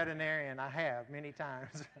as a veterinarian, I have many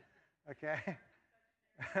times, okay?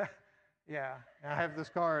 Yeah, I have the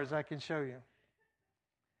scars I can show you.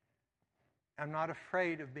 I'm not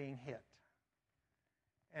afraid of being hit.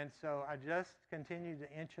 And so I just continued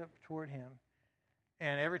to inch up toward him.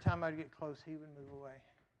 And every time I'd get close, he would move away.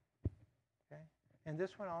 Okay? And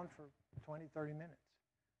this went on for 20, 30 minutes.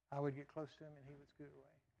 I would get close to him and he would scoot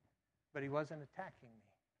away. But he wasn't attacking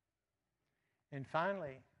me. And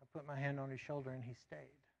finally, I put my hand on his shoulder and he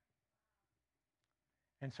stayed.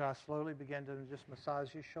 And so I slowly began to just massage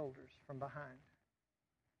his shoulders from behind.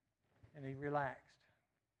 And he relaxed.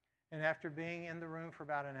 And after being in the room for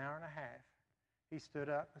about an hour and a half, he stood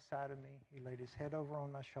up beside of me. He laid his head over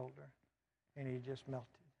on my shoulder, and he just melted.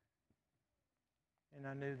 And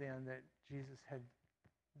I knew then that Jesus had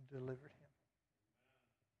delivered him.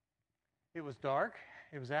 It was dark.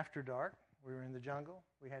 It was after dark. We were in the jungle.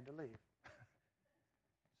 We had to leave.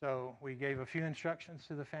 So we gave a few instructions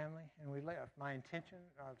to the family, and we left. My intention,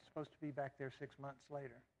 I was supposed to be back there 6 months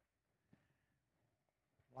later.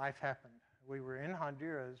 Life happened. We were in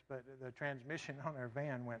Honduras, but the transmission on our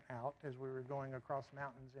van went out as we were going across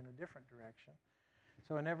mountains in a different direction.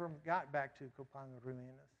 So I never got back to Copan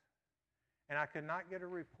Ruinas. And I could not get a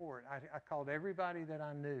report. I called everybody that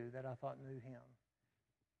I knew that I thought knew him.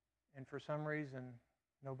 And for some reason,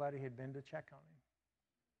 nobody had been to check on him.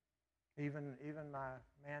 Even my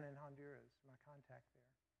man in Honduras, my contact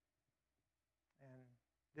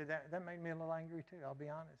there. And that made me a little angry too, I'll be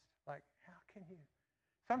honest. Like, how can you?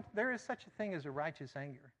 There is such a thing as a righteous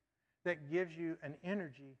anger that gives you an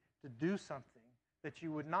energy to do something that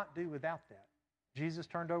you would not do without that. Jesus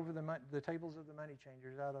turned over the tables of the money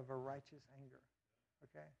changers out of a righteous anger.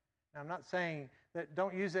 Okay? Now, I'm not saying that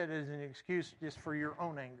don't use that as an excuse just for your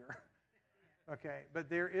own anger. Okay? But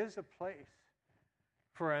there is a place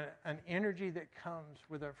for an energy that comes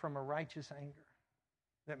from a righteous anger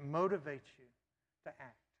that motivates you to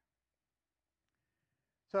act.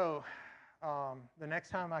 So, the next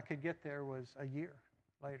time I could get there was a year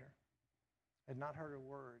later. I had not heard a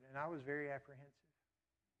word, and I was very apprehensive.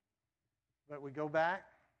 But we go back,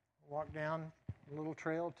 walk down a little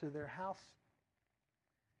trail to their house,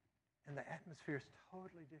 and the atmosphere is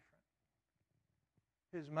totally different.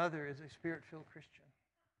 His mother is a Spirit-filled Christian.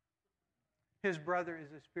 His brother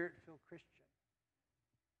is a Spirit-filled Christian.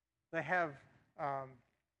 They have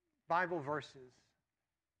Bible verses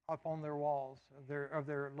up on their walls of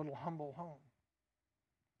their little humble home.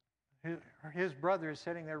 His brother is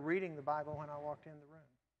sitting there reading the Bible when I walked in the room.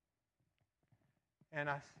 And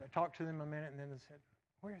I talked to them a minute, and then they said,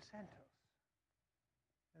 "Where's Santos?"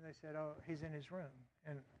 And they said, "Oh, he's in his room."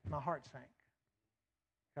 And my heart sank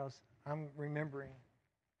because I'm remembering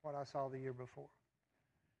what I saw the year before.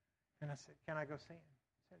 And I said, "Can I go see him?"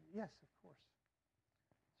 He said, "Yes, of course."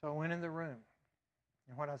 So I went in the room,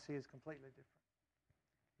 and what I see is completely different.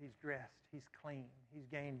 He's dressed. He's clean. He's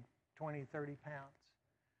gained 20, 30 pounds.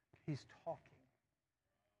 He's talking.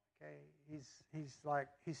 Okay,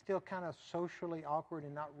 he's still kind of socially awkward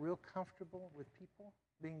and not real comfortable with people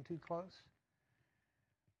being too close.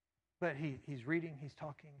 But he's reading, he's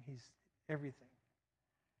talking, he's everything.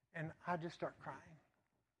 And I just start crying.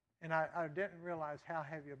 And I didn't realize how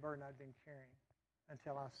heavy a burden I'd been carrying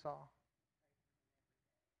until I saw.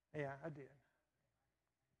 Yeah, I did.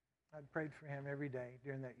 I'd prayed for him every day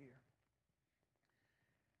during that year.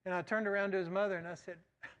 And I turned around to his mother and I said,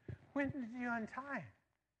 "When did you untie?"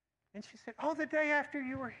 And she said, "Oh, the day after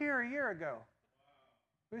you were here a year ago."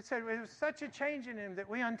 We said it was such a change in him that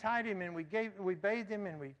we untied him and we bathed him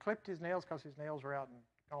and we clipped his nails because his nails were out and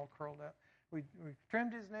all curled up. We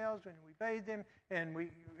trimmed his nails and we bathed him and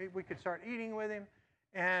we could start eating with him.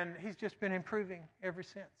 And he's just been improving ever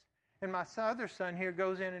since. And my other son here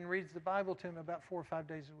goes in and reads the Bible to him about 4 or 5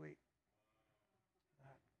 days a week.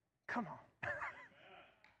 Come on.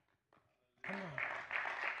 Come on.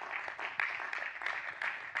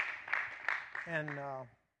 And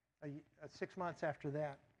 6 months after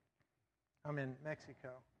that, I'm in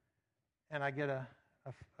Mexico, and I get a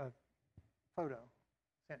photo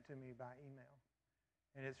sent to me by email.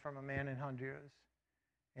 And it's from a man in Honduras.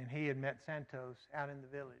 And he had met Santos out in the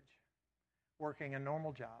village, working a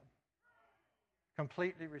normal job,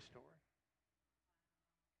 completely restored.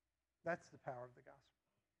 That's the power of the gospel.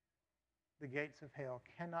 The gates of hell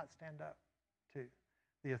cannot stand up to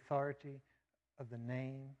the authority of the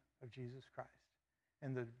name of Jesus Christ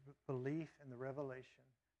and the belief and the revelation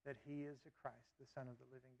that he is the Christ, the Son of the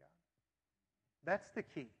living God. That's the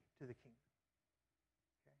key to the kingdom.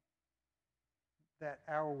 Okay? That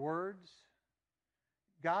our words,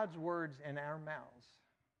 God's words in our mouths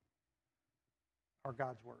are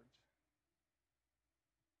God's words.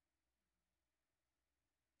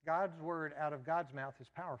 God's word out of God's mouth is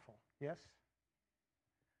powerful, yes?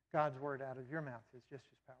 God's word out of your mouth is just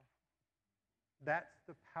as powerful. That's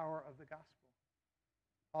the power of the gospel.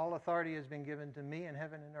 All authority has been given to me in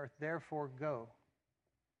heaven and earth. Therefore, go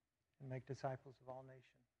and make disciples of all nations.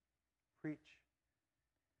 Preach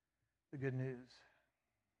the good news,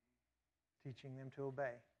 teaching them to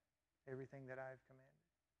obey everything that I have commanded.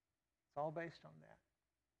 It's all based on that.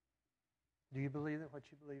 Do you believe that what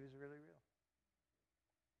you believe is really real?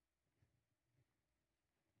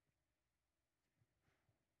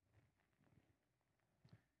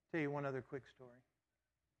 Tell you one other quick story.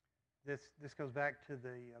 This goes back to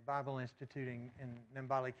the Bible Institute in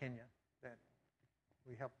Nambali, Kenya, that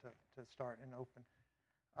we helped to start and open.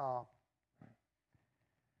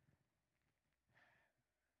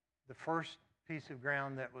 The first piece of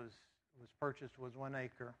ground that was purchased was 1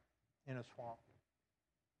 acre in a swamp.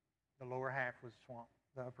 The lower half was swamp.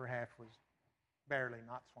 The upper half was barely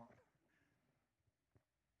not swamp.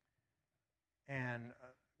 And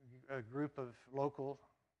a group of locals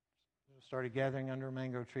started gathering under a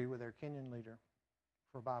mango tree with their Kenyan leader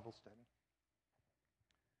for Bible study.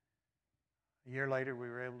 A year later, we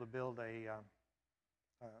were able to build a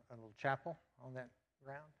little chapel on that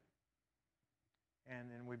ground.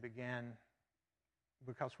 And then we began,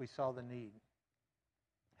 because we saw the need.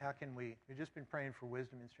 How can we've just been praying for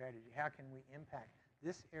wisdom and strategy. How can we impact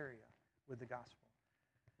this area with the gospel?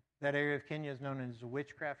 That area of Kenya is known as the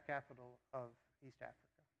witchcraft capital of East Africa.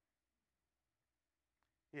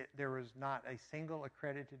 There was not a single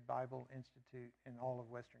accredited Bible institute in all of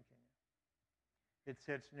Western Kenya. It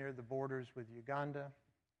sits near the borders with Uganda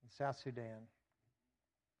and South Sudan.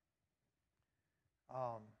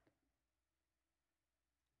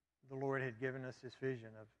 The Lord had given us this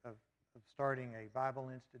vision of starting a Bible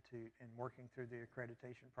institute and working through the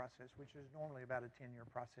accreditation process, which is normally about a 10-year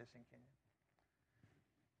process in Kenya.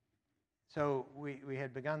 So we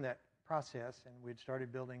had begun that process, and we'd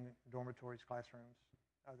started building dormitories, classrooms,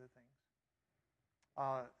 other things.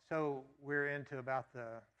 So we're into about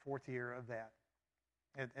the 4th year of that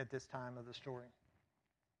at this time of the story.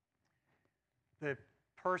 The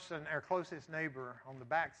person, our closest neighbor on the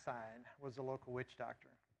backside, was a local witch doctor.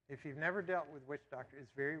 If you've never dealt with witch doctor,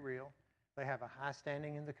 it's very real. They have a high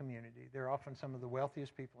standing in the community. They're often some of the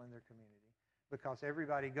wealthiest people in their community because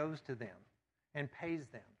everybody goes to them and pays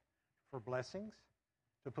them for blessings,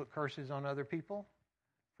 to put curses on other people,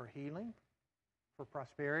 for healing, for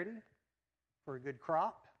prosperity, for a good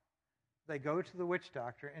crop. They go to the witch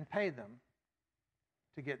doctor and pay them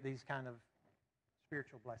to get these kind of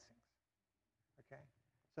spiritual blessings. Okay?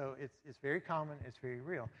 So it's very common, it's very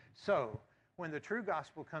real. So when the true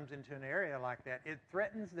gospel comes into an area like that, it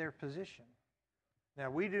threatens their position. Now,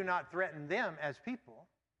 we do not threaten them as people.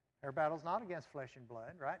 Our battle's not against flesh and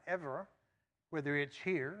blood, right? Ever. Whether it's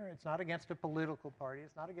here, it's not against a political party,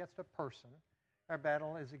 it's not against a person. Our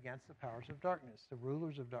battle is against the powers of darkness, the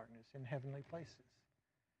rulers of darkness in heavenly places.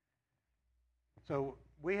 So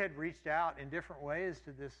we had reached out in different ways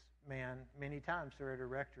to this man many times through a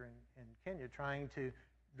rector in Kenya, trying to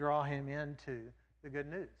draw him into the good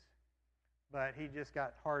news. But he just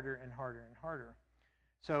got harder and harder and harder.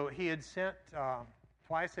 So he had sent,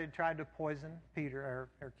 twice they'd tried to poison Peter,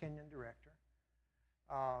 our Kenyan director.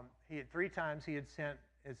 Three times he had sent,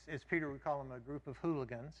 as Peter would call them, a group of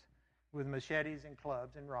hooligans with machetes and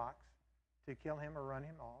clubs and rocks to kill him or run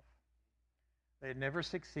him off. They had never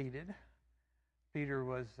succeeded. Peter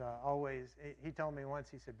was always, he told me once,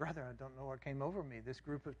 he said, "Brother, I don't know what came over me. This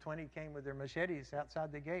group of 20 came with their machetes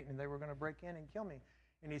outside the gate, and they were going to break in and kill me."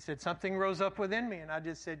 And he said, "Something rose up within me, and I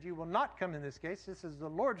just said, 'You will not come in this case. This is the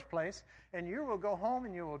Lord's place, and you will go home,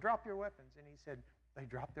 and you will drop your weapons.'" And he said, they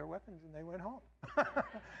dropped their weapons, and they went home.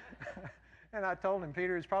 And I told him,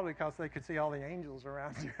 Peter, it's probably because they could see all the angels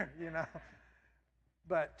around here, you know.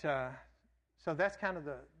 But, so that's kind of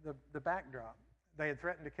the backdrop. They had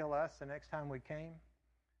threatened to kill us the next time we came.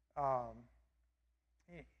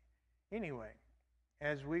 Anyway,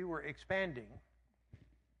 as we were expanding,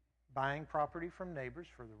 buying property from neighbors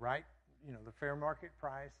for the right, the fair market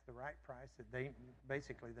price, the right price, that they,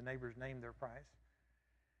 basically the neighbors named their price,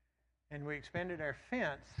 and we expanded our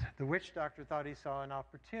fence, the witch doctor thought he saw an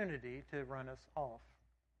opportunity to run us off.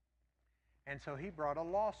 And so he brought a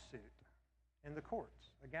lawsuit in the courts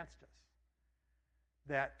against us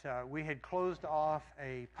that we had closed off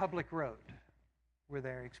a public road with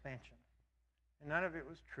our expansion. And none of it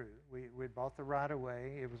was true. We had bought the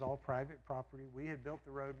right-of-way. It was all private property. We had built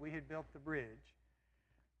the road. We had built the bridge.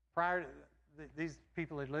 Prior to these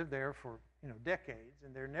people had lived there for decades,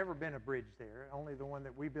 and there had never been a bridge there, only the one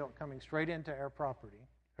that we built coming straight into our property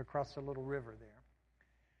across the little river there.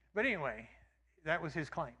 But anyway, that was his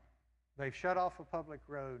claim. They've shut off a public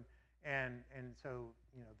road, and so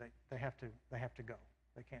they have to go.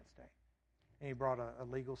 They can't stay. And he brought a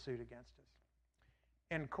legal suit against us.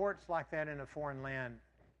 In courts like that in a foreign land,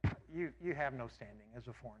 you have no standing as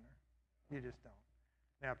a foreigner. You just don't.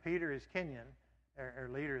 Now, Peter is Kenyan, our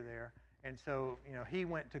leader there, and so he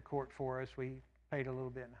went to court for us. We paid a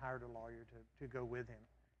little bit and hired a lawyer to go with him.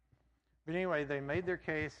 But anyway, they made their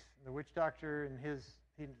case. The witch doctor and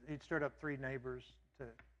he'd stirred up 3 neighbors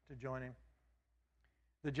to join him.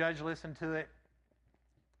 The judge listened to it.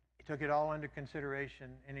 He took it all under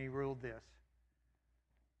consideration, and he ruled this: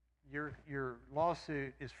 Your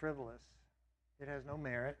lawsuit is frivolous. It has no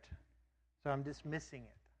merit, so I'm dismissing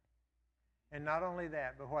it. And not only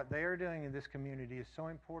that, but what they are doing in this community is so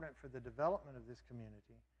important for the development of this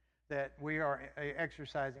community that we are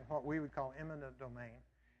exercising what we would call eminent domain.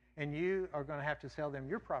 And you are going to have to sell them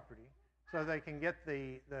your property so they can get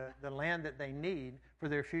the land that they need for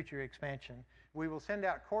their future expansion. We will send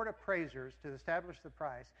out court appraisers to establish the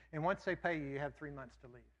price, and once they pay you, you have 3 months to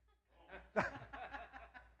leave.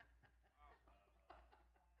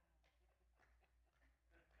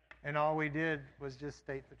 And all we did was just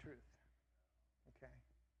state the truth. Okay?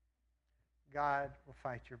 God will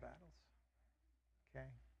fight your battles. Okay?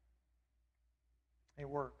 It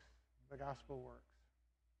works. The gospel works.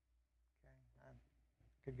 Okay?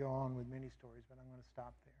 I could go on with many stories, but I'm going to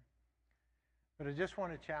stop there. But I just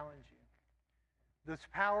want to challenge you. This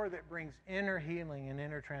power that brings inner healing and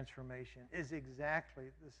inner transformation is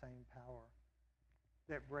exactly the same power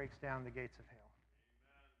that breaks down the gates of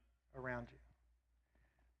hell around you.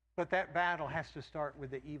 But that battle has to start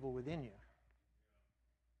with the evil within you.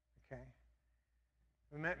 Okay?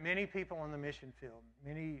 We met many people on the mission field,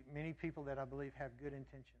 many people that I believe have good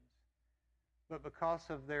intentions. But because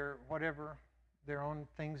of their own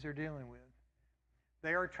things they're dealing with,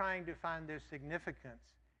 they are trying to find their significance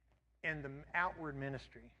in the outward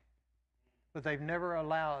ministry. But they've never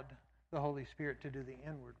allowed the Holy Spirit to do the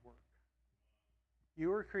inward work. You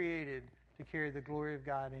were created to carry the glory of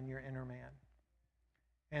God in your inner man.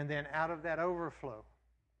 And then out of that overflow,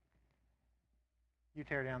 you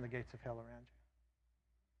tear down the gates of hell around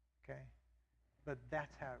you. Okay? But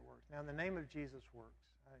that's how it works. Now, the name of Jesus works.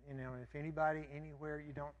 If anybody anywhere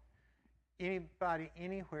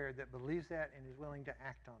that believes that and is willing to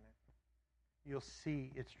act on it, you'll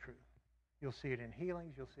see it's true. You'll see it in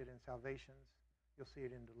healings. You'll see it in salvations. You'll see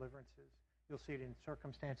it in deliverances. You'll see it in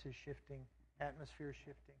circumstances shifting, atmosphere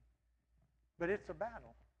shifting. But it's a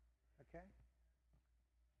battle. Okay?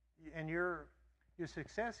 And your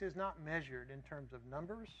success is not measured in terms of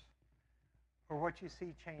numbers or what you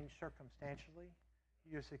see change circumstantially.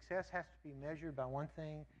 Your success has to be measured by one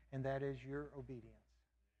thing, and that is your obedience.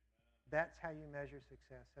 That's how you measure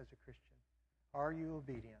success as a Christian. Are you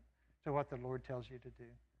obedient to what the Lord tells you to do?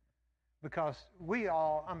 Because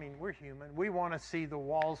we're human. We want to see the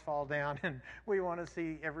walls fall down, and we want to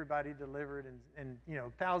see everybody delivered and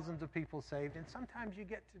thousands of people saved. And sometimes you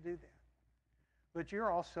get to do that. But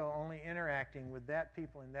you're also only interacting with that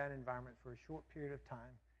people in that environment for a short period of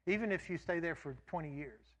time. Even if you stay there for 20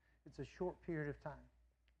 years, it's a short period of time.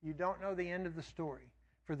 You don't know the end of the story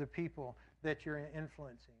for the people that you're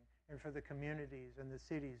influencing and for the communities and the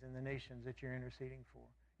cities and the nations that you're interceding for.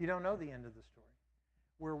 You don't know the end of the story.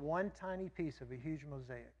 We're one tiny piece of a huge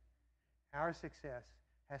mosaic. Our success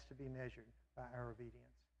has to be measured by our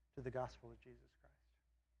obedience to the gospel of Jesus Christ.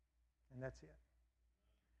 And that's it.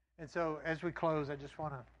 And so as we close, I just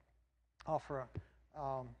want to offer,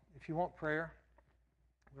 if you want prayer,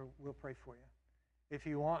 we'll pray for you. If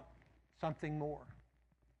you want something more,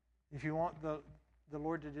 if you want the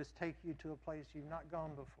Lord to just take you to a place you've not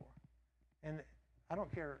gone before, and I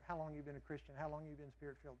don't care how long you've been a Christian, how long you've been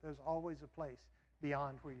Spirit-filled, there's always a place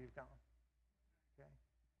beyond where you've gone. Okay?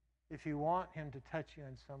 If you want Him to touch you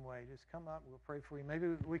in some way, just come up, we'll pray for you. Maybe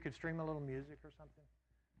we could stream a little music or something,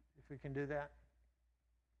 if we can do that.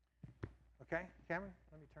 Okay, Cameron,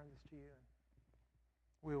 let me turn this to you, and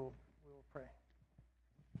we will pray.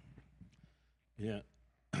 Yeah.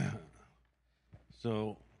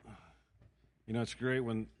 So, it's great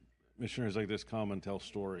when missionaries like this come and tell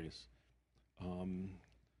stories.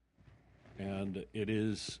 And it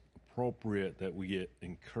is appropriate that we get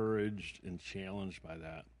encouraged and challenged by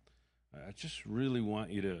that. I just really want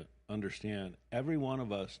you to understand, every one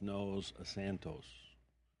of us knows a Santos.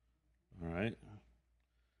 All right?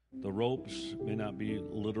 The ropes may not be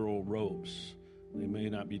literal ropes. They may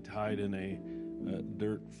not be tied in a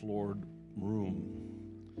dirt-floored room.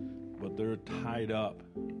 But they're tied up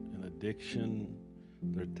in addiction.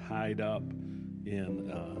 They're tied up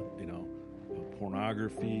in,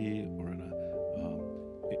 pornography or in a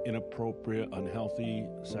inappropriate, unhealthy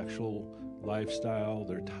sexual lifestyle.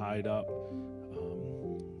 They're tied up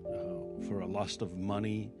for a lust of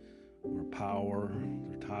money or power.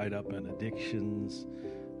 They're tied up in addictions.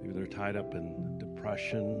 Maybe they're tied up in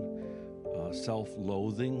depression.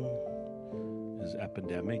 Self-loathing is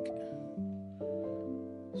epidemic.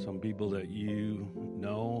 Some people that you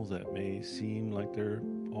know that may seem like they're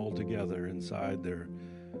all together inside, their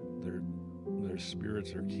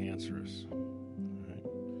spirits are cancerous. Right?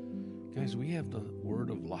 Guys, we have the word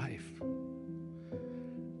of life.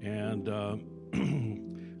 And,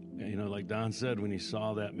 like Don said, when he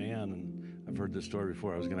saw that man, and I've heard this story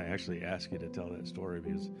before, I was going to actually ask you to tell that story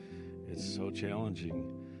because it's so challenging.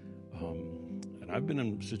 And I've been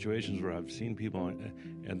in situations where I've seen people,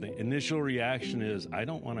 and the initial reaction is, I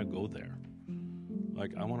don't want to go there.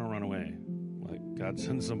 Like, I want to run away. Like, God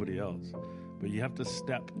sends somebody else. But you have to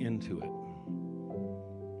step into it.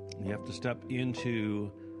 You have to step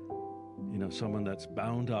into, someone that's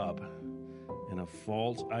bound up in a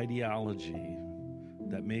false ideology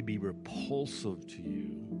that may be repulsive to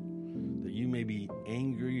you, that you may be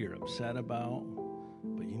angry or upset about,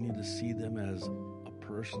 but you need to see them as a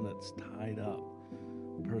person that's tied up,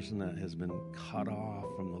 a person that has been cut off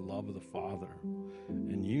from the love of the Father.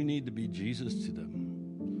 And you need to be Jesus to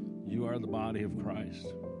them. You are the body of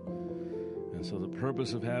Christ. And so the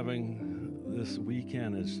purpose of having this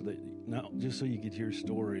weekend is so that not just so you get hear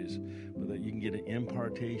stories, but that you can get an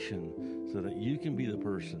impartation so that you can be the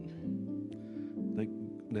person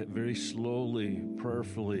that very slowly,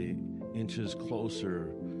 prayerfully inches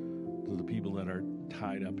closer to the people that are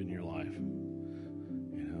tied up in your life.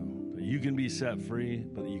 That you can be set free,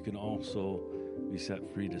 but you can also be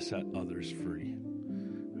set free to set others free.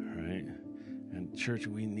 All right? And church,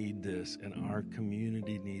 we need this, and our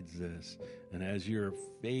community needs this. And as you're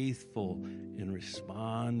faithful in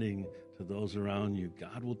responding to those around you,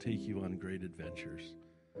 God will take you on great adventures.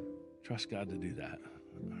 Trust God to do that.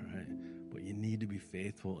 All right? But you need to be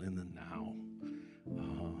faithful in the now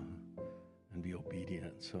and be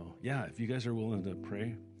obedient. So, yeah, if you guys are willing to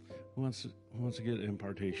pray, who wants to get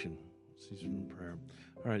impartation? Let's see some prayer.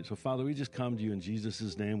 All right, so Father, we just come to you in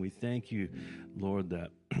Jesus' name. We thank you, Lord,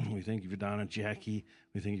 that we thank you for Don and Jackie.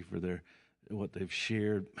 We thank you for what they've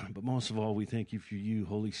shared. But most of all, we thank you for you,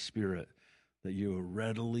 Holy Spirit, that you are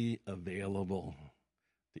readily available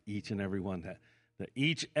to each and every one, that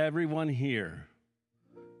everyone here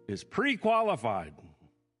is pre-qualified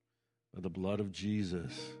by the blood of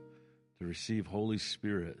Jesus to receive Holy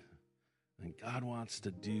Spirit. And God wants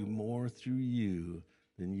to do more through you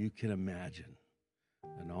than you can imagine.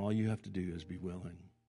 And all you have to do is be willing.